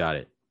 we got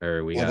it.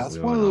 That's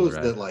one of those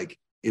that like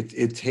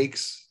it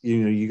takes,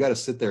 you got to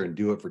sit there and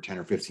do it for 10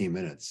 or 15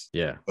 minutes.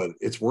 Yeah. But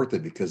it's worth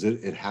it because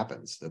it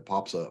happens. It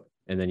pops up.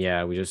 And then,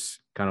 yeah, we just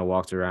kind of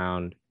walked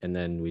around and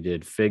then we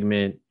did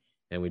Figment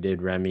and we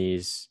did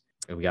Remy's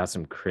and we got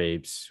some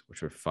crepes,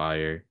 which were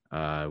fire.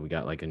 We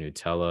got like a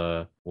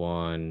Nutella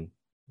one.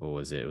 What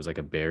was it? It was like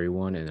a berry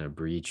one and a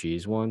brie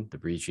cheese one. The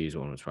brie cheese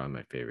one was probably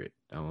my favorite.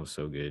 That one was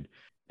so good.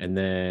 And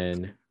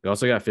then we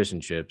also got fish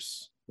and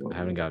chips. I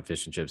haven't got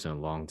fish and chips in a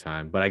long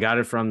time, but I got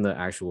it from the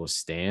actual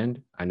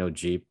stand. I know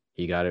Jeep,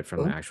 he got it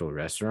from the actual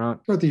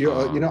restaurant. But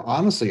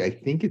honestly, I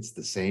think it's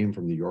the same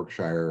from the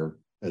Yorkshire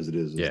as it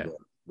is. Yeah.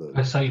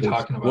 I saw you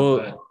talking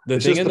about that. The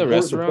thing in the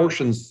restaurant,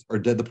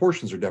 the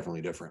portions are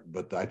definitely different,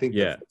 but I think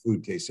the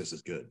food tastes just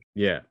as good.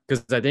 Yeah,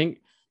 because I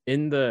think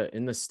in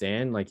the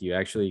stand, like you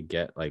actually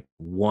get like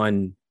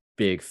one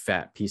big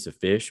fat piece of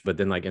fish, but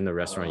then like in the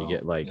restaurant you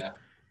get like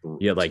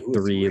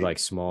three like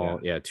small,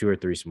 2 or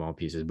 3 small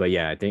pieces. But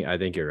yeah, I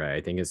think you're right.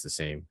 I think it's the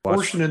same.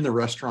 Portion in the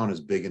restaurant is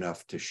big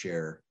enough to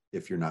share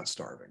if you're not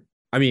starving.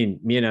 I mean,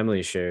 me and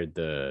Emily shared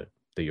the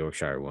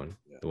Yorkshire one,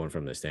 the one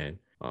from the stand.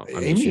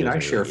 Amy and I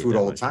share food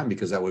all the time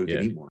because that way we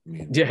can eat more.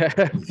 Yeah,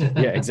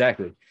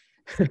 exactly.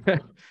 I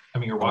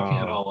mean, you're walking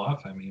it all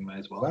off. I mean, you might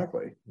as well.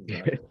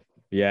 Exactly.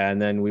 Yeah,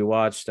 and then we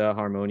watched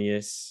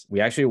Harmonious. We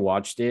actually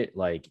watched it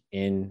like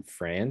in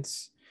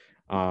France,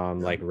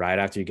 like right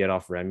after you get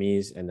off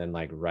Remy's, and then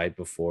like right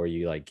before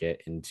you like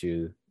get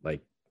into like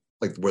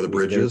where the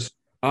bridge is.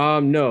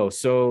 No,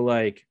 so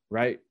like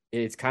right,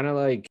 it's kind of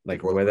like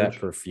where that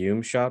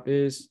perfume shop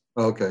is.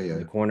 Okay, yeah.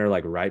 The corner,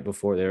 like right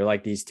before, there were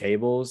like these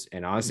tables,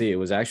 and honestly, it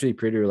was actually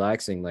pretty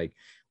relaxing. Like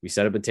we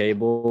set up a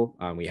table,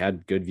 we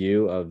had good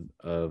view of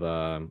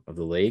the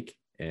lake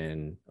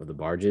and of the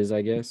barges,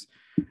 I guess,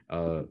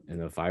 and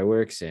the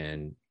fireworks,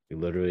 and we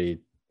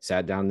literally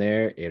sat down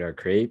there, ate our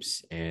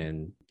crepes,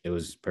 and it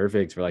was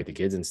perfect for like the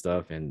kids and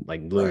stuff, and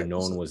like literally no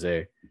one was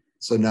there.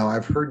 So now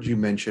I've heard you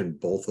mention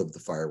both of the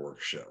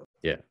fireworks shows.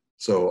 Yeah.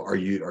 So are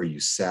you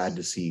sad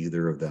to see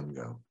either of them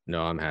go?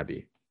 No, I'm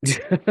happy.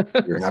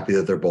 You're happy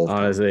that they're both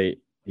honestly going.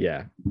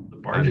 Yeah.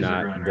 I'm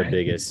not the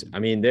biggest. I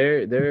mean,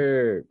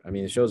 the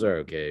shows are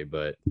okay,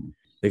 but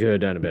they could have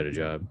done a better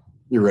job.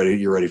 You're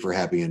ready for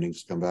happy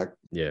endings to come back?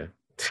 Yeah.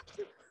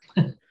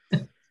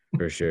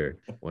 For sure.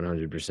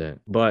 100%.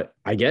 But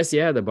I guess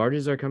the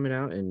barges are coming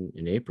out in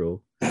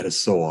April. That is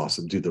so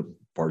awesome. Dude, the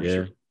barges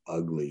are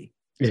ugly.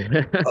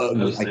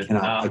 Ugly.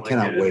 I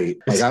cannot wait.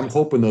 Like I'm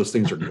hoping those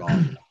things are gone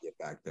when I get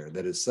back there.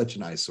 That is such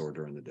an eyesore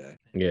during the day.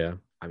 Yeah.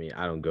 I mean,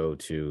 I don't go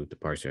to the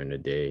parks during the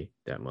day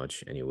that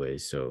much anyway,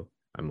 so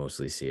I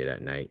mostly see it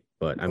at night.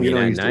 But I mean,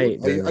 at night,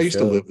 I used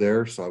to live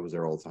there, so I was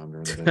there all the time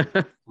during the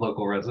day.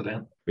 Local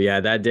resident. But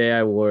yeah, that day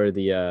I wore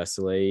the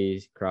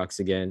Soleil Crocs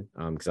again,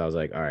 because I was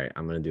like, all right,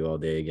 I'm gonna do all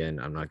day again.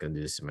 I'm not gonna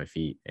do this to my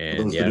feet.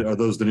 And are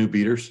those the new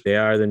beaters? They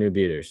are the new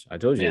beaters. I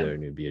told you they're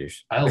new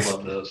beaters. I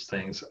love those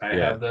things. I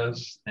have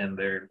those, and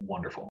they're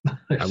wonderful.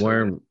 I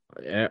wear them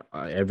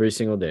every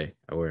single day.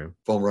 I wear them.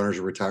 Foam runners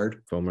are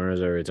retired. Foam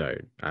runners are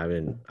retired.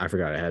 I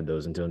forgot I had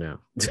those until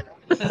now.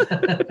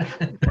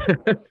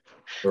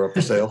 They're up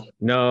for sale.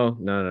 No.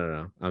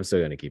 I'm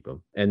still gonna keep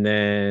them. And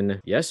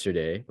then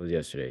Tuesday?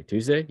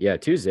 Yeah,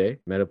 Tuesday.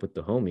 Met up with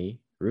the homie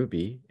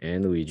Ruby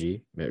and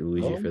Luigi. Met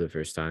Luigi for the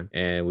first time,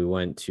 and we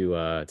went to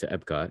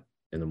Epcot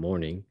in the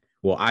morning.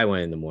 Well, I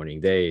went in the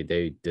morning. They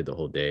did the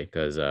whole day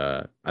because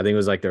I think it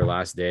was like their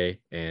last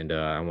day, and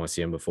I want to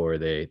see them before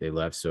they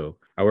left. So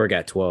I work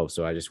at 12,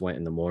 so I just went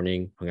in the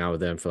morning, hung out with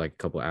them for like a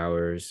couple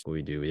hours. What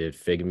we did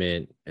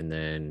Figment, and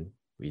then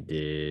we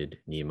did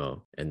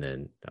Nemo, and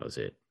then that was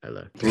it. I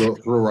left. Thrill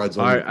rides.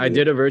 I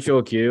did a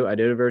virtual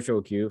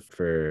queue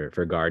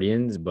for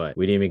Guardians, but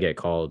we didn't even get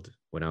called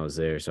when I was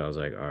there. So I was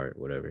like, all right,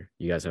 whatever.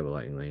 You guys have a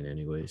lightning lane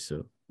anyway,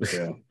 so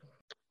yeah.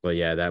 But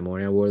yeah, that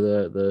morning I wore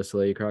the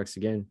Soleil Crocs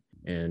again.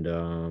 And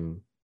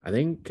I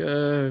think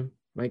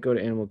might go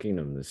to Animal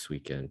Kingdom this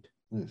weekend.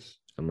 Nice.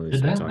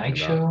 Did that night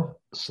show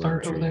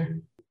start over there?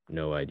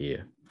 No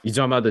idea. You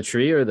talking about the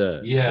tree or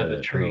the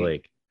tree, the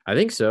lake? I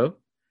think so.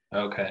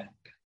 Okay,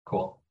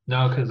 cool.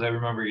 No, because I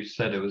remember you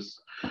said it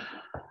was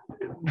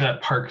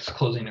that park's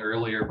closing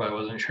earlier, but I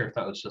wasn't sure if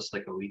that was just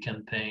like a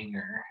weekend thing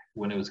or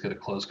when it was going to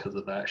close because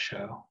of that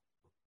show.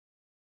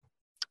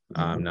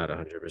 I'm not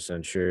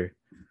 100% sure.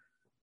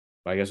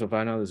 I guess we'll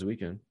find out this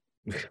weekend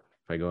if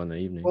I go in the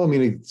evening. Well, I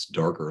mean, it's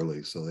dark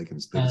early, so they can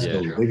do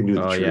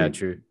the Oh, treat. yeah,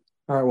 true.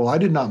 All right. Well, I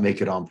did not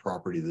make it on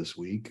property this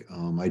week.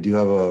 I do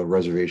have a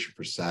reservation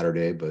for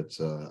Saturday, but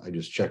I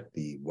just checked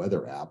the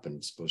weather app and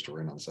it's supposed to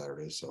rain on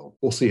Saturday. So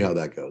we'll see how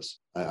that goes.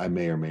 I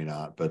may or may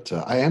not, but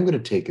I am going to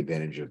take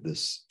advantage of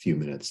this few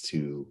minutes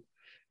to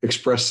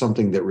express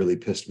something that really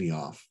pissed me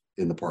off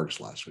in the parks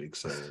last week.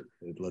 So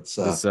let's.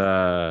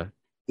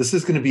 This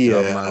is going to be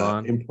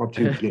an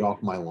impromptu get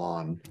off my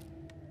lawn.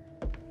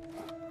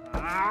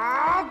 Get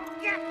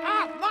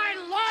off my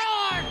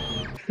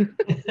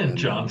lawn!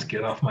 John's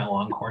get off my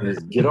lawn corner.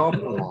 Get off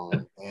the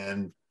lawn.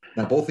 And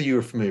now both of you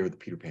are familiar with the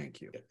Peter Pan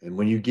queue. And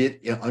when you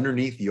get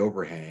underneath the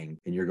overhang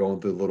and you're going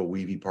through the little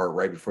weavy part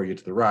right before you get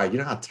to the ride, you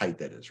know how tight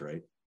that is,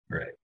 right?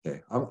 Right.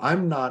 Okay.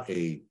 I'm not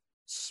a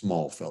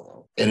small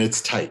fellow, and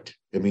it's tight.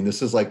 I mean,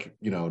 this is like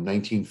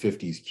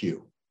 1950s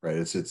queue, right?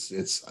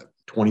 It's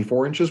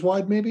 24 inches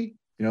wide, maybe.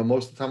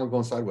 Most of the time I'm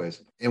going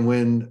sideways. And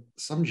when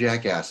some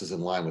jackass is in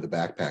line with a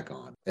backpack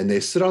on and they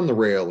sit on the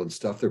rail and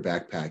stuff their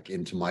backpack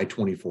into my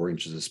 24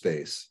 inches of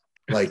space,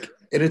 and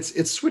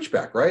it's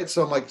switchback, right?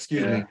 So I'm like,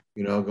 excuse me,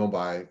 going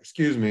by,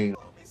 excuse me.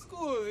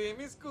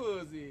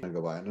 I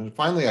go by. And then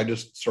finally I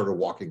just started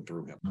walking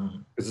through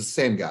him. It's the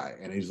same guy.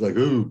 And he's like,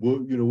 oh,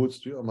 well, what's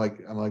the deal? I'm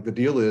like, the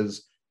deal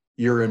is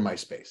you're in my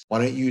space. Why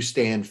don't you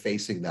stand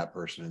facing that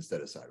person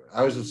instead of sideways?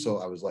 I was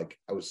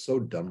so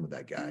done with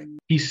that guy.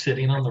 He's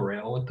sitting on the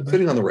rail with the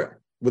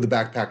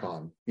backpack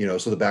on,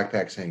 so the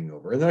backpack's hanging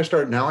over. And then I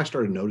started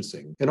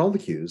noticing in all the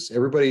queues,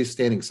 everybody's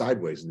standing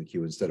sideways in the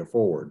queue instead of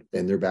forward,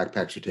 and their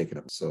backpacks are taken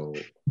up. So,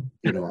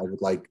 I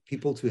would like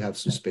people to have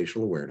some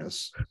spatial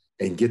awareness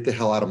and get the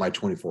hell out of my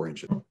 24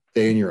 inches.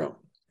 Stay in your own.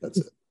 That's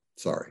it.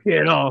 Sorry.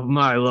 Get off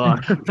my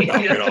lawn.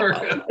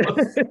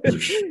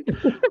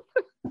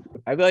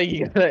 I feel like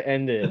you gotta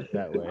end it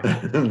that way.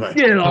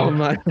 Get off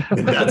my.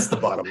 That's the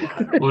bottom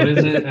line. What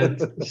is it?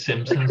 At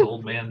Simpsons,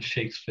 old man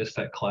shakes fist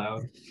at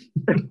cloud.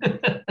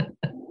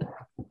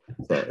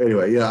 So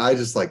anyway, I was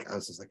just like,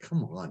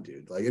 come on,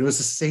 dude. Like, it was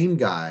the same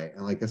guy,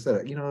 and like I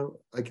said, how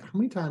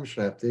many times should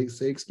I have to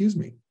say excuse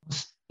me?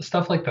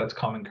 Stuff like that's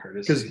common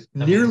courtesy. Because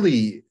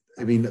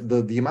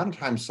the amount of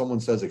times someone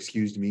says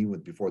excuse me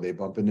before they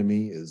bump into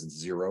me is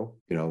 0.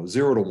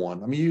 0 to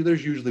 1. I mean,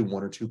 there's usually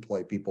 1 or 2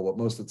 polite people, but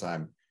most of the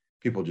time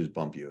people just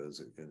bump you as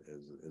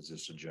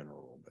just a general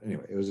rule. But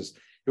anyway, it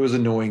was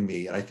annoying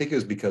me. And I think it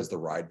was because the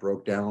ride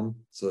broke down.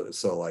 So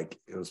like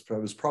it was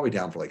probably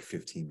down for like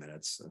 15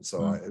 minutes. And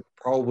so I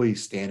probably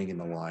standing in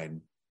the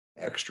line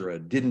extra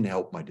didn't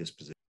help my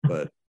disposition.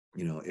 But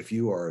if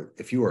you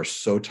are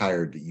so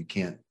tired that you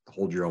can't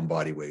hold your own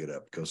body weight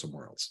up, go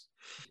somewhere else.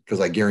 Because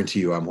I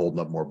guarantee you I'm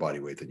holding up more body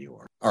weight than you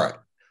are. All right.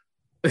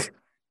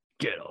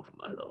 Get off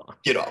my lawn.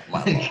 Get off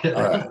my lawn.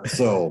 All right.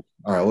 So,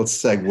 let's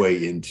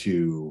segue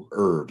into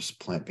Herb's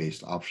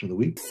plant-based option of the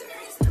week.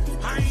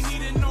 I ain't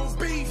eating no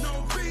beef,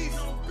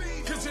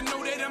 cause you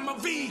know that I'm a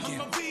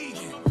vegan.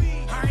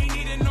 I ain't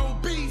eating no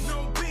beef,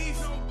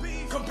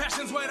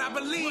 compassion's what I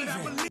believe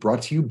in.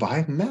 Brought to you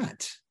by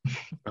Matt.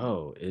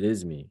 Oh, it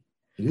is me.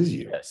 It is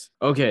you. Yes.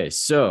 Okay,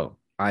 so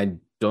I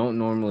don't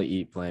normally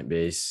eat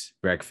plant-based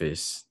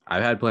breakfast.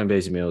 I've had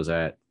plant-based meals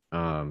at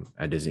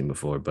Disney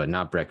before, but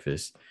not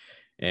breakfast.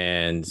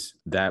 And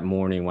that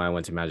morning when I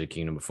went to Magic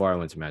Kingdom, before I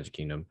went to Magic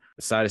Kingdom,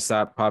 decided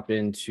to pop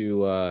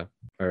into our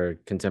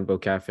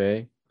Contempo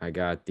Cafe. I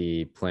got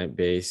the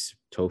plant-based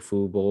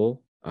tofu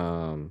bowl.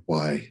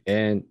 Why?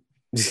 And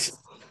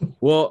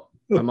well,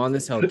 I'm on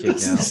this health kick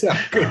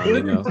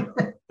now.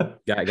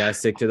 Gotta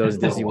stick to those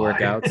Disney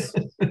workouts.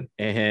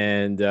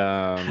 And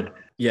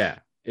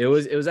it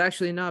was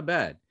actually not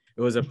bad.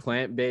 It was a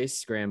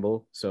plant-based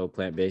scramble, so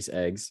plant-based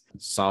eggs,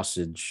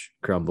 sausage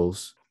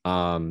crumbles.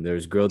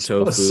 There's grilled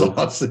tofu.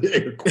 Sausage.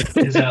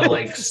 Is that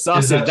like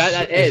sausage?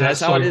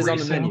 That's how it is on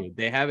the menu.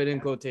 They have it in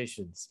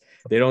quotations.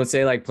 They don't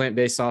say like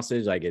plant-based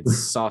sausage, like it's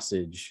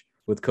sausage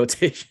with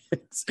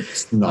quotations.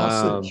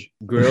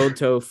 Grilled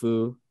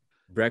tofu,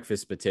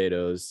 breakfast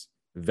potatoes,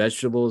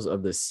 vegetables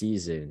of the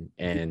season,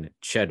 and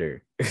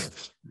cheddar.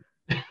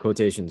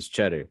 Quotations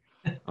cheddar.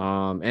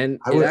 And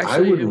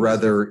I would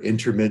rather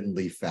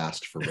intermittently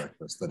fast for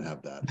breakfast than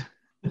have that.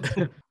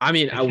 I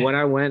mean, when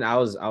I went, I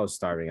was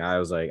starving. I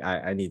was like,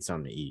 I need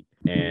something to eat,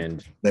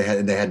 and they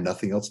had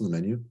nothing else on the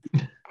menu.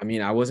 I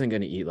mean, I wasn't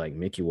gonna eat like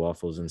Mickey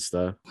waffles and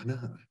stuff. Why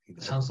not?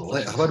 Sounds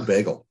delicious. How about a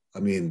bagel?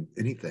 I mean,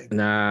 anything.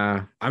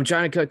 Nah, I'm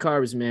trying to cut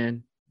carbs,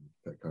 man.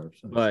 Cut carbs.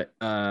 But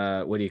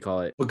what do you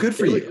call it? Well, good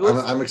for you.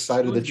 I'm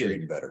excited that you're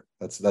eating better.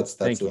 That's a good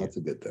thing. It's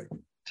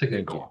a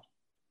good goal.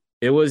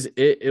 It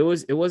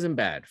wasn't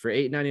bad for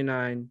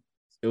 $8.99.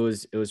 It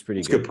was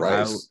pretty good. Good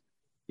price.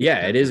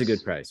 It is a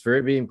good price for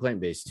it being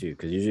plant-based too,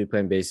 because usually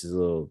plant-based is a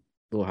little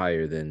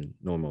higher than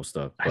normal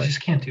stuff. I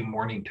just can't do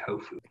morning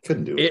tofu. I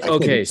couldn't do it. I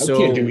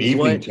can't do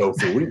evening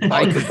tofu. What are you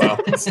talking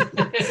about?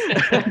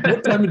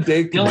 What time of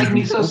day? You like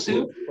miso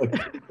soup?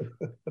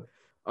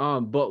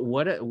 But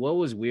what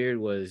was weird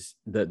was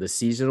the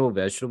seasonal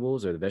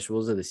vegetables, or the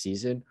vegetables of the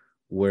season,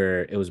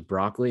 where it was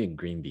broccoli and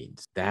green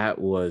beans. That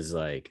was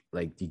they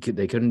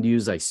couldn't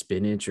use like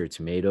spinach or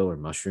tomato or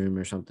mushroom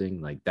or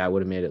something. Like that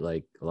would have made it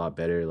like a lot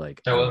better.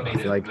 Like That would have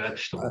made it like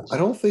vegetables. I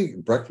don't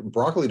think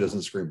broccoli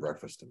doesn't scream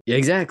breakfast to me. yeah,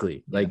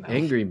 exactly. Like no.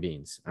 and green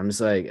beans. I'm just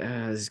like,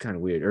 this is kind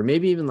of weird. Or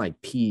maybe even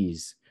like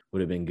peas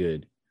would have been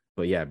good.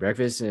 But yeah,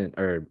 breakfast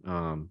or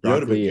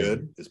broccoli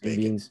and green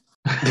beans.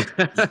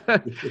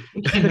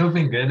 You know,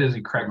 been good is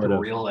you cracked a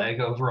real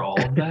egg over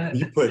all of that.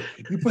 you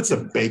put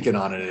some bacon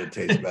on it and it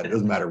tastes better. It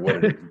doesn't matter what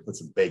it is. You put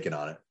some bacon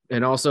on it.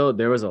 And also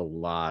there was a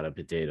lot of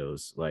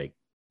potatoes, like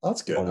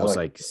that's good. Almost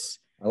I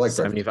like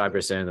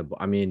 75% of the.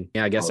 I mean,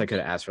 yeah, I guess I could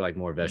have asked for like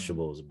more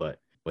vegetables, but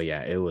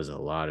yeah, it was a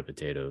lot of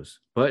potatoes.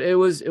 But it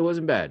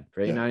wasn't bad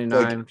for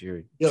 $8.99. If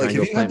you're have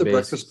you had the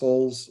breakfast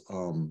bowls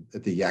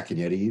at the Yak and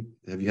Yeti?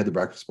 Have you had the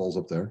breakfast bowls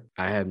up there?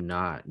 I have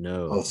not.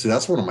 No. Oh, see,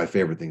 that's one of my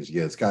favorite things.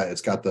 Yeah, it's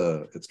got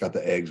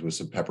the eggs with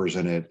some peppers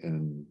in it,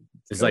 and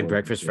it's like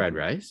breakfast fried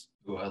rice.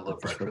 Oh, I love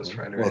breakfast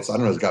fried rice. Well, I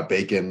don't know. It's got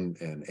bacon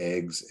and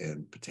eggs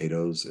and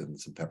potatoes and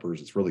some peppers.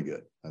 It's really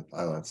good. That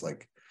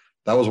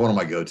was one of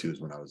my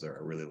go-tos when I was there.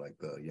 I really like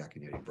the Yak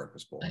and Yeti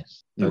breakfast bowl.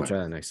 Nice. I'll try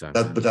that next time.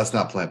 But that's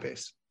not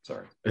plant-based.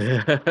 Sorry.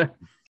 That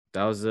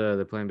was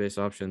the plant-based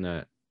option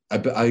that I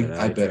bet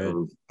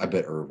Irv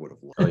would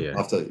have loved. Oh yeah.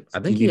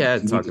 I think he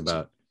had talked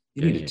about.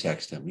 You need to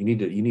text him. You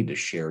need to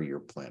share your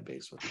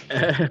plant-based with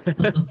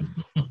him.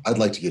 I'd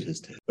like to get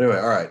his take. But anyway,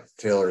 all right,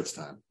 Taylor, it's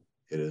time.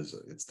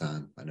 It's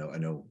time. I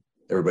know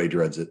everybody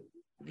dreads it.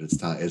 But it's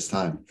time. It's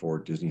time for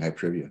Disney Hype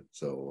Trivia.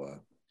 So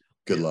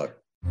good luck.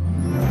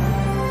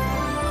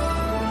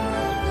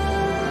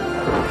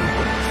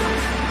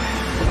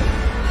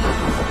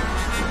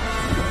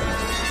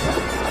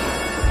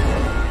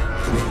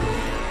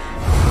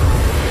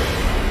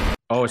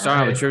 Oh,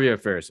 sorry, I'm a trivia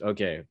first.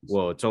 Okay.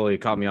 Well, it totally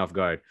caught me off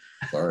guard.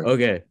 Sorry.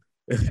 Okay.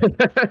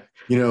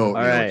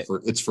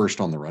 It's first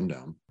on the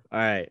rundown. All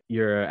right.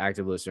 You're an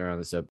active listener on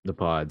the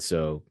pod,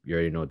 so you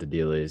already know what the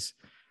deal is.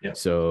 Yeah.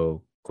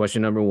 So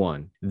question number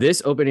 1.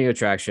 This opening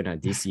attraction at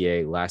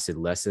DCA lasted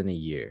less than a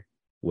year.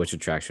 Which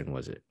attraction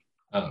was it?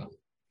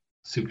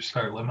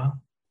 Superstar Limo.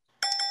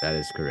 That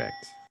is correct.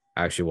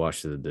 I actually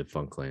watched the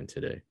Funkland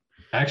today.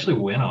 I actually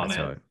went on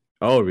it.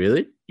 Oh,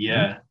 really?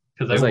 Yeah.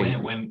 Because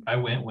I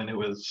went when it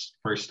was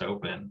first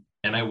open,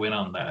 and I went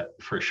on that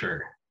for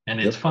sure. And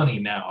it's funny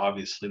now.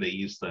 Obviously, they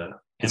use the.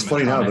 It's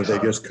funny now that they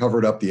just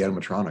covered up the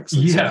animatronics.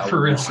 Yeah,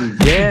 for real.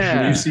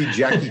 You see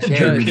Jackie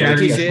Chan.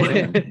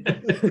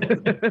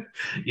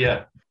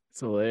 Yeah,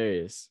 it's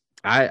hilarious.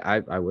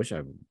 I wish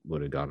I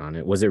would have gone on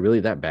it. Was it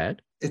really that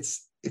bad?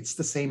 It's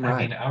the same ride.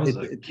 I mean, I was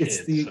a kid.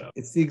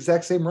 It's the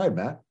exact same ride,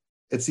 Matt.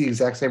 It's the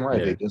exact same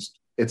ride. Yeah.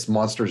 It's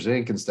Monsters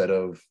Inc. instead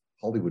of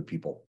Hollywood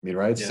people. I mean,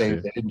 right? Yeah.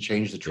 Same. They didn't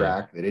change the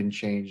track. Yeah. They didn't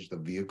change the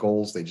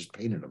vehicles. They just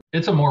painted them.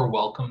 It's a more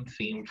welcome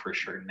theme for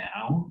sure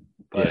now,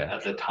 but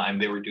at the time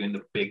they were doing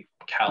the big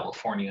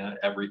California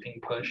everything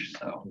push.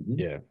 So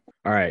yeah.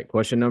 All right.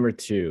 Question number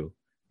 2: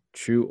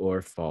 True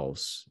or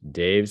false?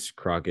 Dave's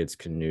Crockett's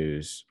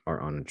canoes are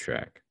on a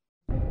track.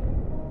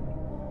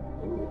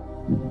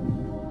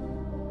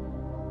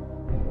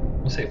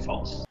 I'll say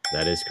false.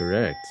 That is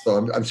correct. So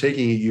I'm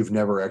taking it you've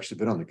never actually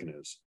been on the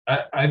canoes.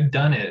 I've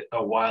done it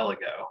a while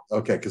ago.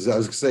 Okay, because I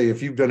was going to say,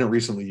 if you've done it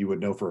recently, you would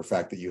know for a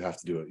fact that you have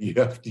to do it. You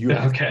have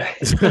okay.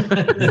 Because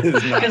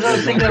I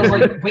was thinking, I was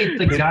like, wait,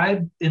 the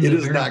guy in it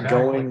is not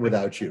going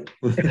without you.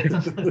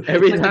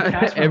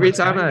 every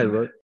time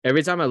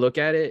I look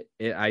at it,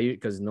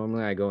 because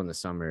normally I go in the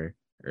summer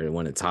or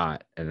when it's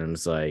hot, and I'm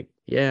just like,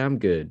 yeah, I'm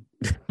good.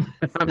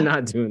 I'm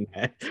not doing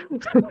that.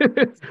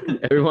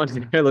 Everyone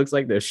here looks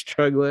like they're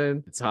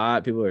struggling. It's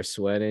hot. People are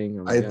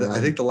sweating. I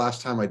think the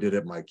last time I did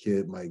it, my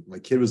kid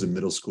was in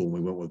middle school, and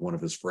we went with one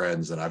of his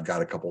friends, and I've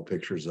got a couple of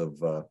pictures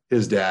of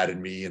his dad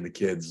and me and the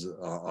kids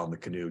on the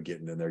canoe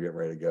getting in there, getting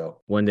ready to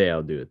go. One day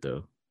I'll do it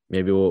though.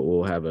 Maybe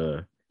we'll have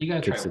a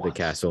Kicks at the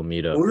Castle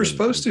meetup. We were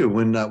supposed to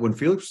when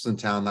Felix was in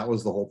town. That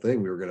was the whole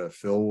thing. We were gonna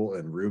Phil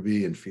and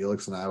Ruby and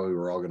Felix and I. We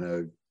were all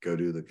gonna go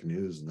do the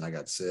canoes, and I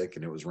got sick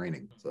and it was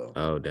raining. So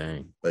oh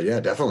dang. But yeah,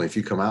 definitely. If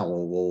you come out,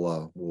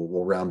 we'll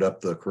round up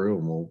the crew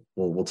and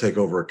we'll take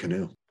over a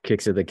canoe.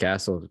 Kicks at the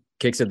Castle.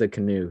 Kicks at the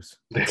canoes.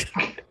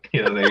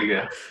 Yeah, there you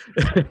go.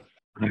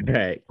 All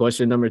right.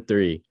 Question number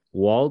 3.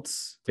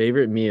 Walt's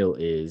favorite meal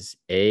is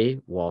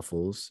A,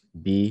 waffles,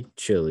 B,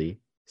 chili,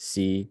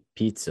 C,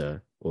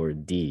 pizza, or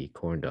D,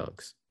 corn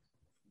dogs.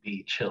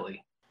 B,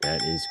 chili.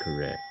 That is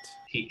correct.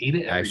 He ate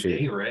it every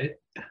day, right?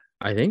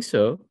 I think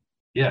so.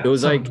 Yeah. It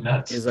was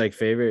nuts. his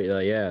favorite,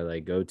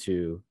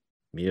 go-to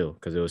meal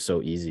because it was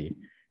so easy.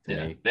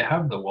 Yeah. They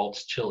have the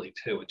Walt's chili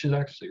too, which is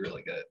actually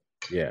really good.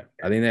 Yeah.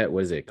 I think that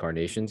was it.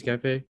 Carnations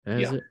Cafe?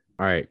 Yeah. It?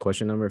 All right.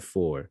 Question number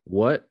 4.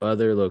 What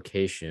other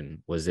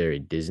location was there a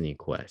Disney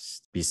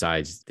Quest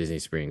besides Disney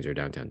Springs or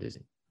Downtown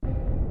Disney?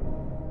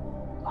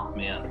 Oh,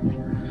 man.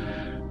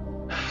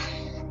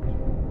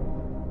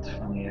 It's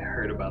funny. I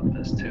heard about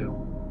this too.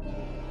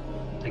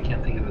 I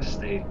can't think of the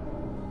state.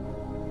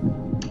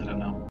 I don't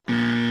know.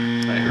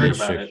 I heard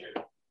about it.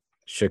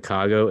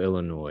 Chicago,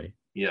 Illinois.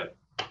 Yep.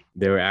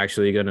 They were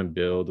actually gonna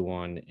build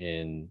one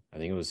in, I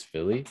think it was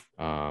Philly,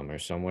 or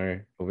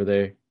somewhere over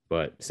there.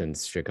 But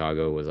since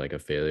Chicago was like a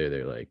failure,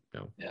 they're like,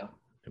 no. Yeah.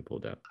 And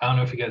pulled out. I don't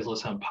know if you guys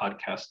listen to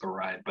podcast The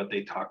Ride, but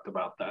they talked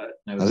about that.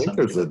 I think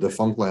there's a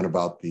Defunctland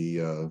about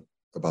the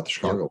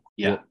Chicago.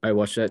 Yeah. I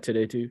watched that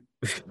today too.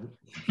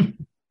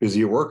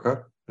 Busy at work, huh?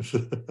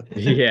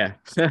 Yeah.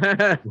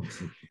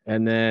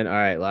 And then, all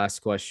right, last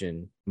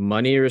question.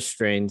 Money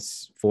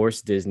restraints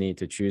forced Disney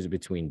to choose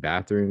between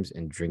bathrooms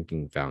and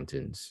drinking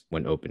fountains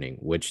when opening.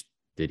 Which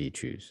did he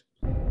choose?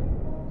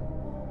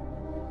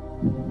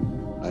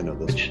 I know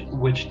this.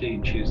 Which did he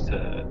choose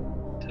to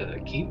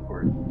keep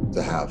or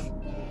to have?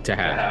 To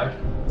have.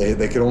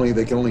 They could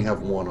only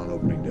have one on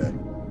opening day.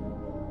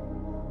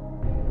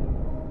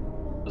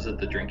 Was it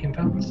the drinking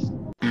fountains?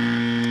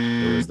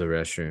 It was the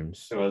restrooms.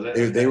 So was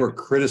it? They were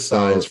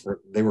criticized for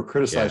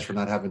for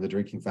not having the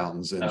drinking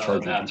fountains and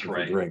charging people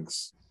for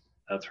drinks.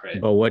 That's right.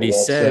 But what he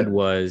said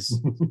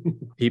was,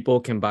 people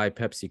can buy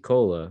Pepsi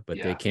Cola,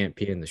 but they can't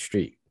pee in the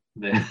street.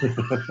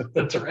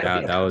 That's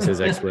right. That was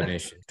his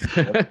explanation.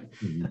 That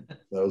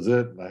was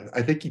it.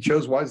 I think he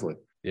chose wisely.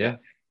 Yeah.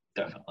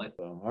 Definitely.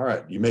 So, all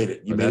right, you made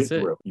it. You made it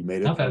through. You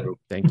made it through.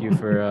 Thank you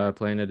for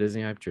playing a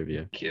Disney Hype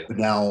Trivia. Thank you.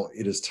 Now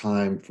it is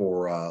time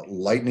for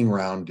lightning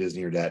round,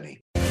 Disney or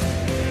Datney.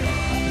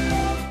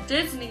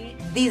 Disney.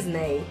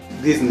 Disney.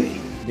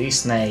 Disney.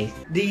 Disney.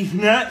 These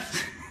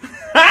nuts.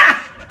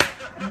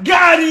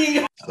 Got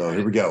him! So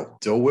here we go.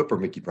 Dill Whip or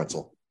Mickey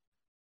Pretzel?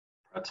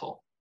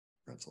 Pretzel.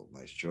 Pretzel,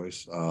 nice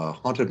choice.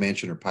 Haunted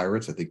Mansion or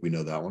Pirates? I think we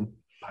know that one.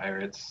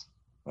 Pirates.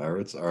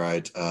 Pirates. All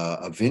right.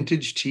 A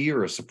vintage tea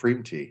or a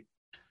Supreme tea?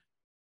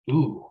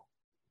 Ooh.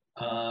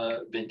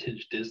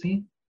 Vintage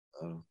Disney?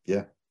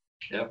 Yeah.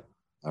 Yep.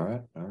 All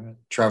right.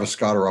 Travis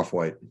Scott or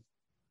Off-White?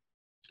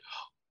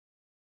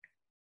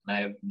 I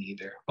have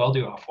neither. I'll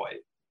do Off-White.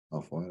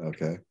 Off-White,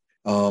 okay.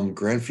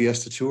 Grand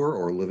Fiesta Tour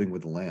or Living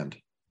with the Land?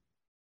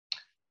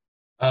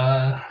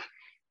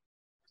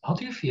 I'll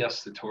do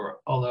Fiesta Tour,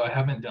 although I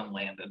haven't done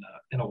Land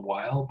in a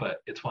while, but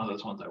it's one of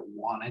those ones I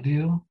want to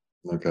do.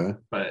 Okay.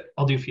 But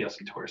I'll do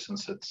Fiesta Tour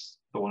since it's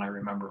the one I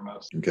remember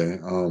most. Okay.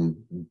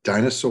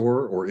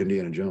 Dinosaur or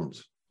Indiana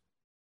Jones?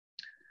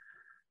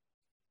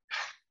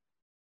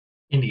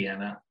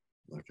 Indiana.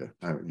 Okay.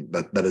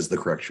 That is the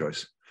correct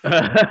choice.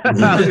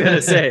 I was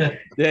gonna say,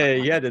 yeah,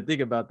 you had to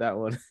think about that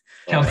one.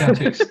 Countdown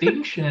to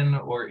Extinction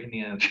or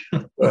Indiana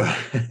Jones?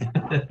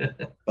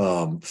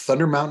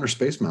 Thunder Mountain or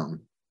Space Mountain?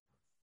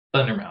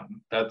 Thunder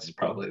Mountain. That's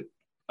probably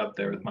up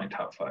there with my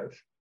top 5.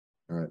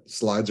 All right.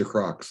 Slides or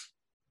Crocs?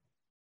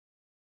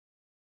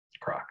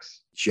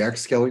 Crocs. Jack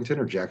Skellington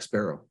or Jack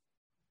Sparrow?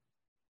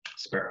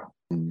 Sparrow.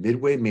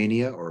 Midway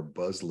Mania or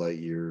Buzz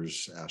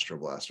Lightyear's Astro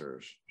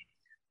Blasters?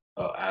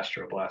 Oh,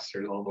 Astro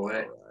Blasters all the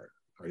way. All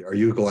right. Are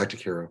you a galactic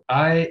hero?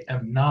 I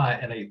am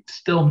not, and I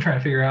still am trying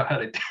to figure out how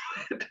to do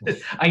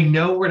it. I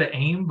know where to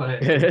aim,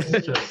 but it's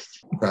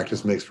just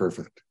practice makes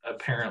perfect.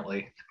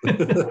 Apparently.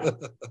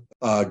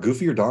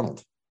 Goofy or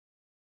Donald?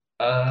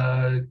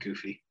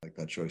 Goofy. I like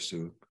that choice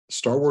too.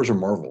 Star Wars or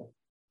Marvel?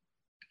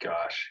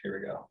 Gosh, here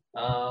we go.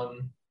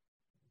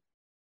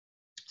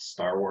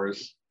 Star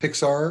Wars.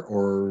 Pixar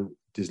or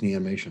Disney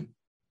Animation?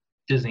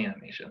 Disney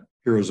Animation.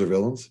 Heroes or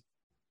villains?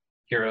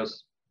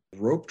 Heroes.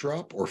 Rope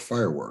drop or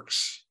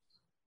fireworks?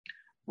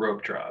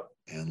 Rope drop.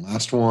 And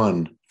last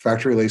one,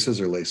 factory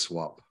laces or lace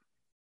swap?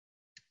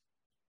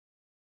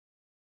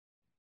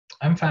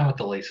 I'm fine with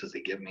the laces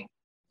they give me.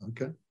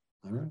 Okay.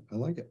 All right. I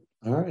like it.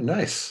 All right.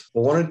 Nice.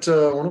 Well, why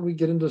don't we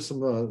get into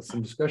some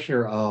discussion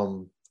here?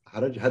 How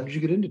did you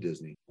get into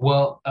Disney?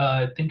 Well,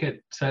 I think I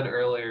said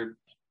earlier,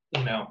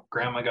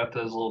 Grandma got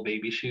those little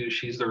baby shoes.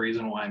 She's the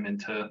reason why I'm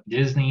into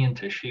Disney,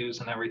 into shoes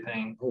and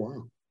everything. Oh,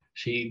 wow.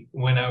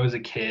 When I was a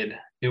kid,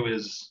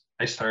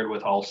 I started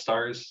with All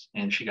Stars,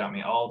 and she got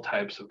me all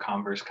types of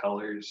Converse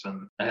colors,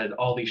 and I had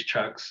all these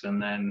Chucks,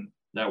 and then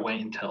that went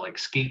into like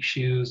skate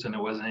shoes, and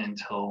it wasn't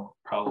until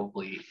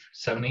probably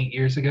 7-8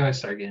 years ago I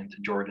started getting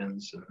into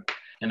Jordans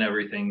and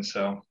everything.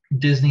 So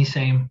Disney,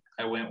 same.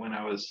 I went when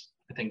I was,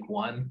 I think,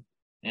 1,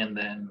 and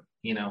then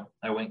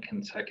I went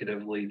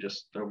consecutively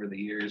just over the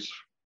years.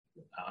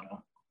 I don't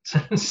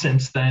know.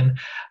 Since then,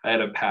 I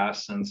had a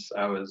pass since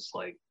I was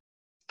like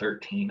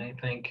 13, I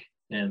think.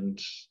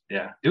 And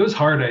yeah, it was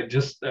hard.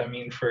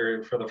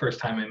 For the first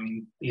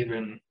time,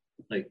 even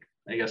like,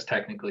 I guess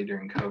technically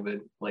during COVID,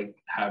 like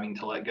having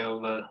to let go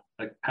of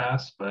a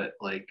pass, but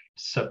like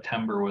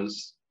September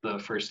was the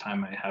first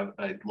time I had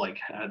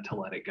to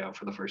let it go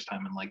for the first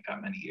time in like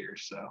that many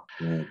years. So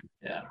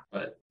yeah,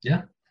 but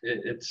yeah,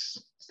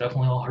 it's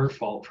definitely all her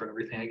fault for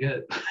everything I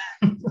get.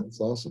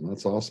 That's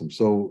awesome.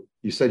 So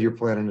you said you're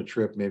planning a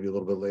trip maybe a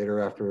little bit later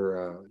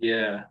after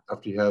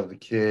you have the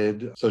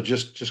kid. So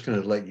just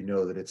going to let you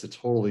know that it's a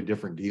totally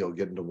different deal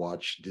getting to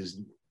watch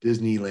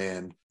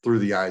Disneyland through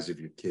the eyes of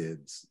your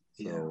kids.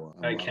 So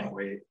I can't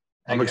wait.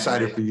 I'm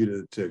excited for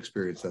you to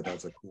experience that.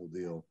 That's a cool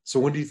deal. So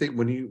when are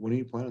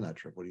you planning that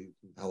trip?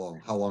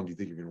 How long do you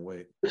think you're going to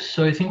wait?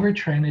 So I think we're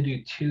trying to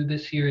do 2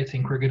 this year. I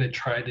think we're going to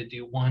try to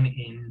do 1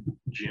 in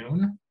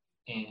June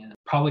and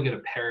probably gonna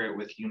pair it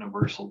with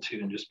Universal too,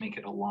 and just make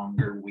it a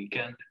longer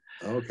weekend.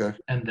 Okay.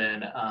 And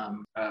then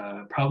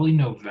probably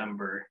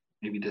November,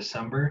 maybe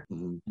December,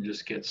 Mm-hmm. and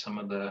just get some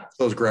of the.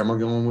 So is grandma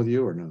going with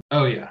you or no?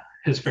 Oh yeah,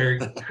 his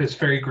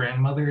fairy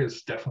grandmother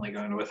is definitely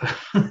going with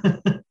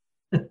him.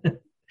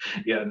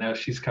 Yeah, no,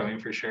 she's coming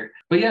for sure.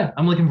 But yeah,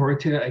 I'm looking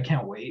forward to it. I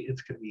can't wait.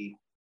 It's gonna be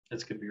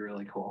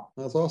really cool.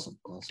 That's awesome.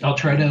 I'll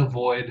try to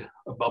avoid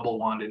a bubble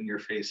wand in your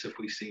face if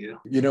we see you.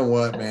 You know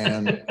what,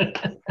 man?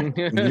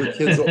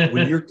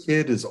 When your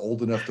kid is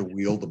old enough to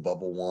wield a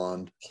bubble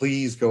wand,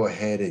 please go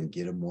ahead and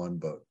get him one.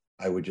 But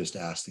I would just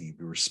ask that you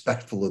be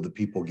respectful of the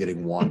people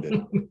getting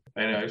wanded.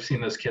 I know I've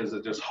seen those kids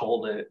that just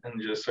hold it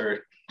and just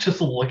are just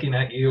looking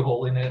at you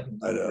holding it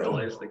and I know.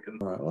 realize they can.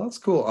 All right, well, that's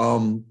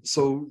cool.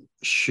 So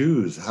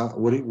shoes,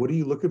 what are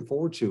you looking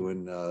forward to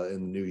in the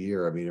new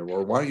year? I mean,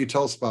 or why don't you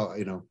tell us about,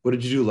 what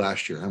did you do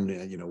last year? How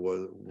many,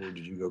 where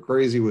did you go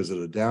crazy? Was it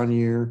a down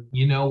year?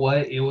 You know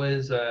what? It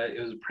was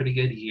a pretty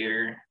good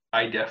year.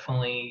 I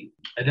definitely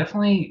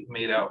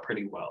made out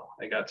pretty well.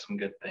 I got some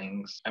good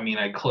things. I mean,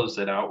 I closed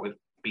it out with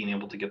being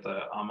able to get the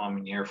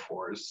Air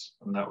Force,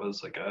 and that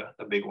was like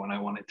a big one I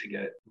wanted to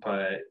get.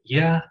 But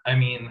yeah, I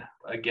mean,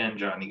 again,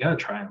 John, you gotta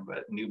try them.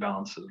 But New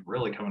Balance is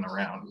really coming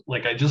around.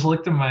 Like I just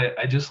looked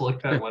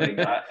at what I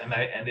got, and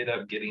I ended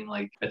up getting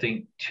like I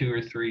think 2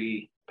 or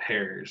 3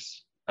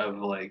 pairs of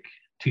like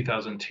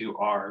 2002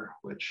 R,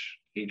 which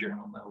Adrian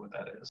will know what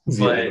that is.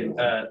 But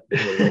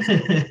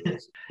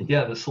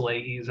yeah, the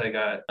Salehis, I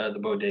got the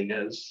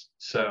Bodegas.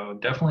 So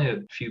definitely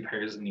a few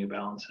pairs of New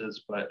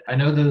Balances. But I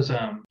know those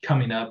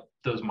coming up,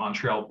 those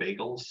Montreal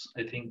Bagels,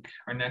 I think,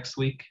 are next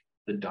week.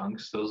 The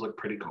Dunks, those look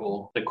pretty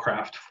cool. The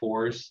Craft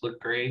 4s look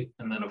great.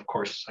 And then, of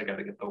course, I got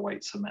to get the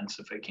white cements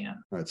if I can.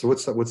 All right. So what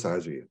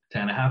size are you?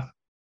 10.5.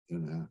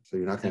 10.5. So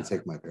you're not going to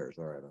take my pairs.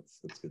 All right.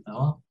 That's good.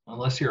 No,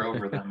 unless you're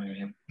over them, I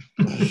mean.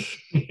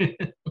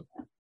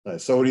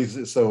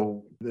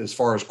 So as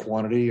far as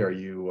quantity, are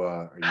you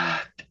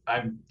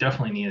I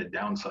definitely need a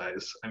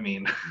downsize. I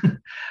mean,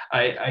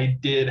 I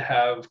did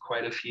have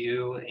quite a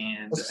few,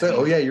 and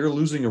you're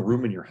losing a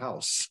room in your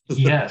house.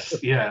 Yes,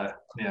 yeah.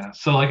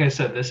 So like I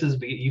said,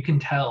 you can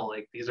tell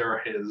like these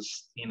are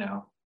his,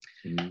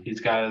 he's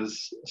got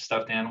his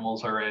stuffed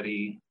animals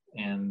already.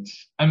 And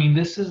I mean,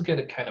 this is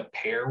gonna kind of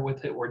pair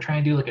with it. We're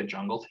trying to do like a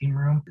jungle theme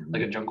room,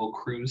 like a Jungle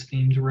Cruise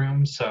themed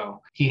room.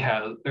 So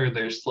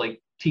there's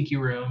like Tiki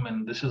room,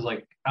 and this is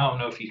like, I don't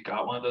know if you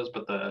got one of those,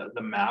 but the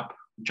map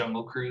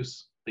Jungle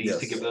Cruise, they used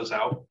to give those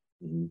out.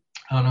 Mm-hmm.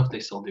 I don't know if they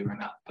still do or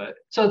not, but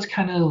so it's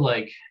kind of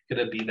like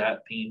gonna be that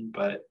theme.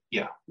 But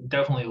yeah,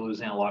 definitely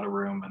losing a lot of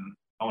room, and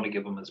I want to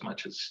give him as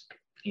much as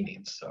he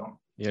needs. So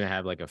you're gonna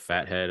have like a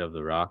fat head of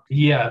the Rock.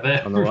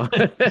 Yeah, on the wall.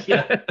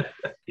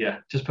 yeah.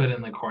 Just put it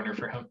in the corner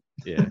for him.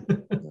 Yeah.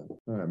 All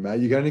right, Matt,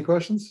 you got any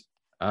questions?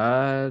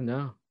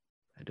 No,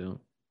 I don't.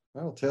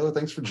 Well, Taylor,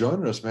 thanks for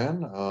joining us,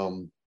 man.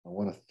 I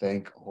want to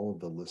thank all of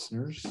the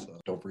listeners.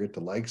 Don't forget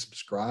to like,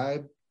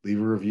 subscribe, leave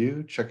a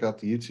review, check out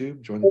the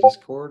YouTube, join the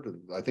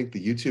Discord. I think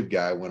the YouTube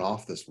guy went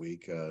off this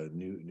week.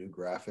 New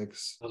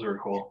graphics. Those are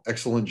cool.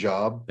 Excellent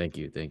job. Thank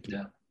you.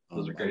 Yeah,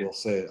 those are great.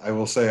 I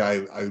will say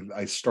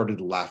I started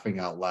laughing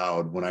out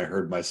loud when I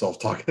heard myself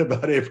talking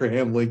about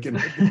Abraham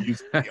Lincoln.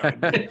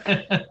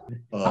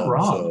 Not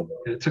wrong.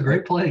 It's a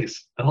great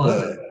place. I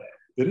love it.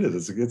 It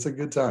is. It's a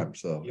good time.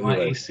 So you want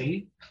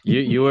AC?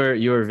 You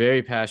were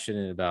very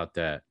passionate about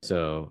that.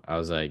 So I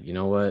was like, you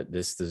know what?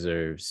 This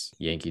deserves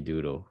Yankee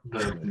Doodle.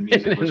 The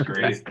music was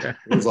great. It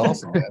was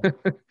awesome, man.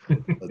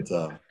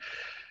 But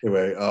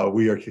anyway,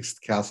 we are Kicks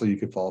at the Castle. You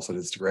can follow us on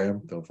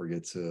Instagram. Don't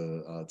forget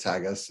to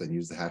tag us and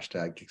use the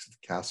hashtag Kicks at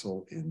the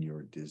Castle in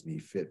your Disney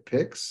Fit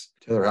Pics.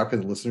 Taylor, how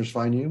can the listeners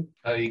find you?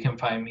 You can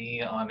find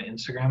me on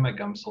Instagram at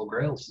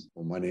GumSoulGrails.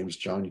 Well, my name is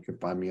John. You can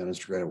find me on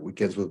Instagram at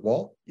Weekends with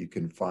Walt. You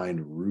can find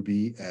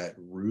Ruby at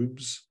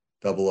Rubes00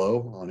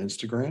 on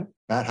Instagram.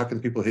 Matt, how can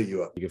people hit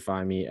you up? You can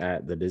find me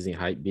at the Disney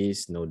Hype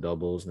Beast. No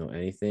doubles, no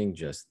anything.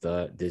 Just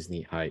the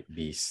Disney Hype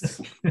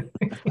Beast.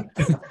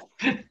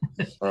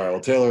 All right. Well,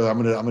 Taylor,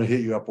 I'm gonna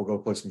hit you up. We'll go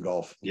play some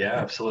golf. Yeah,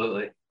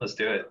 absolutely. Let's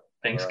do it.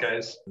 Thanks,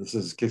 guys. This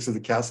is Kicks at the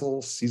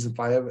Castle, Season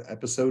 5,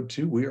 Episode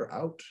 2. We are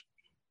out.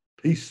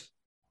 Peace.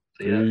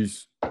 See ya.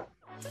 Peace.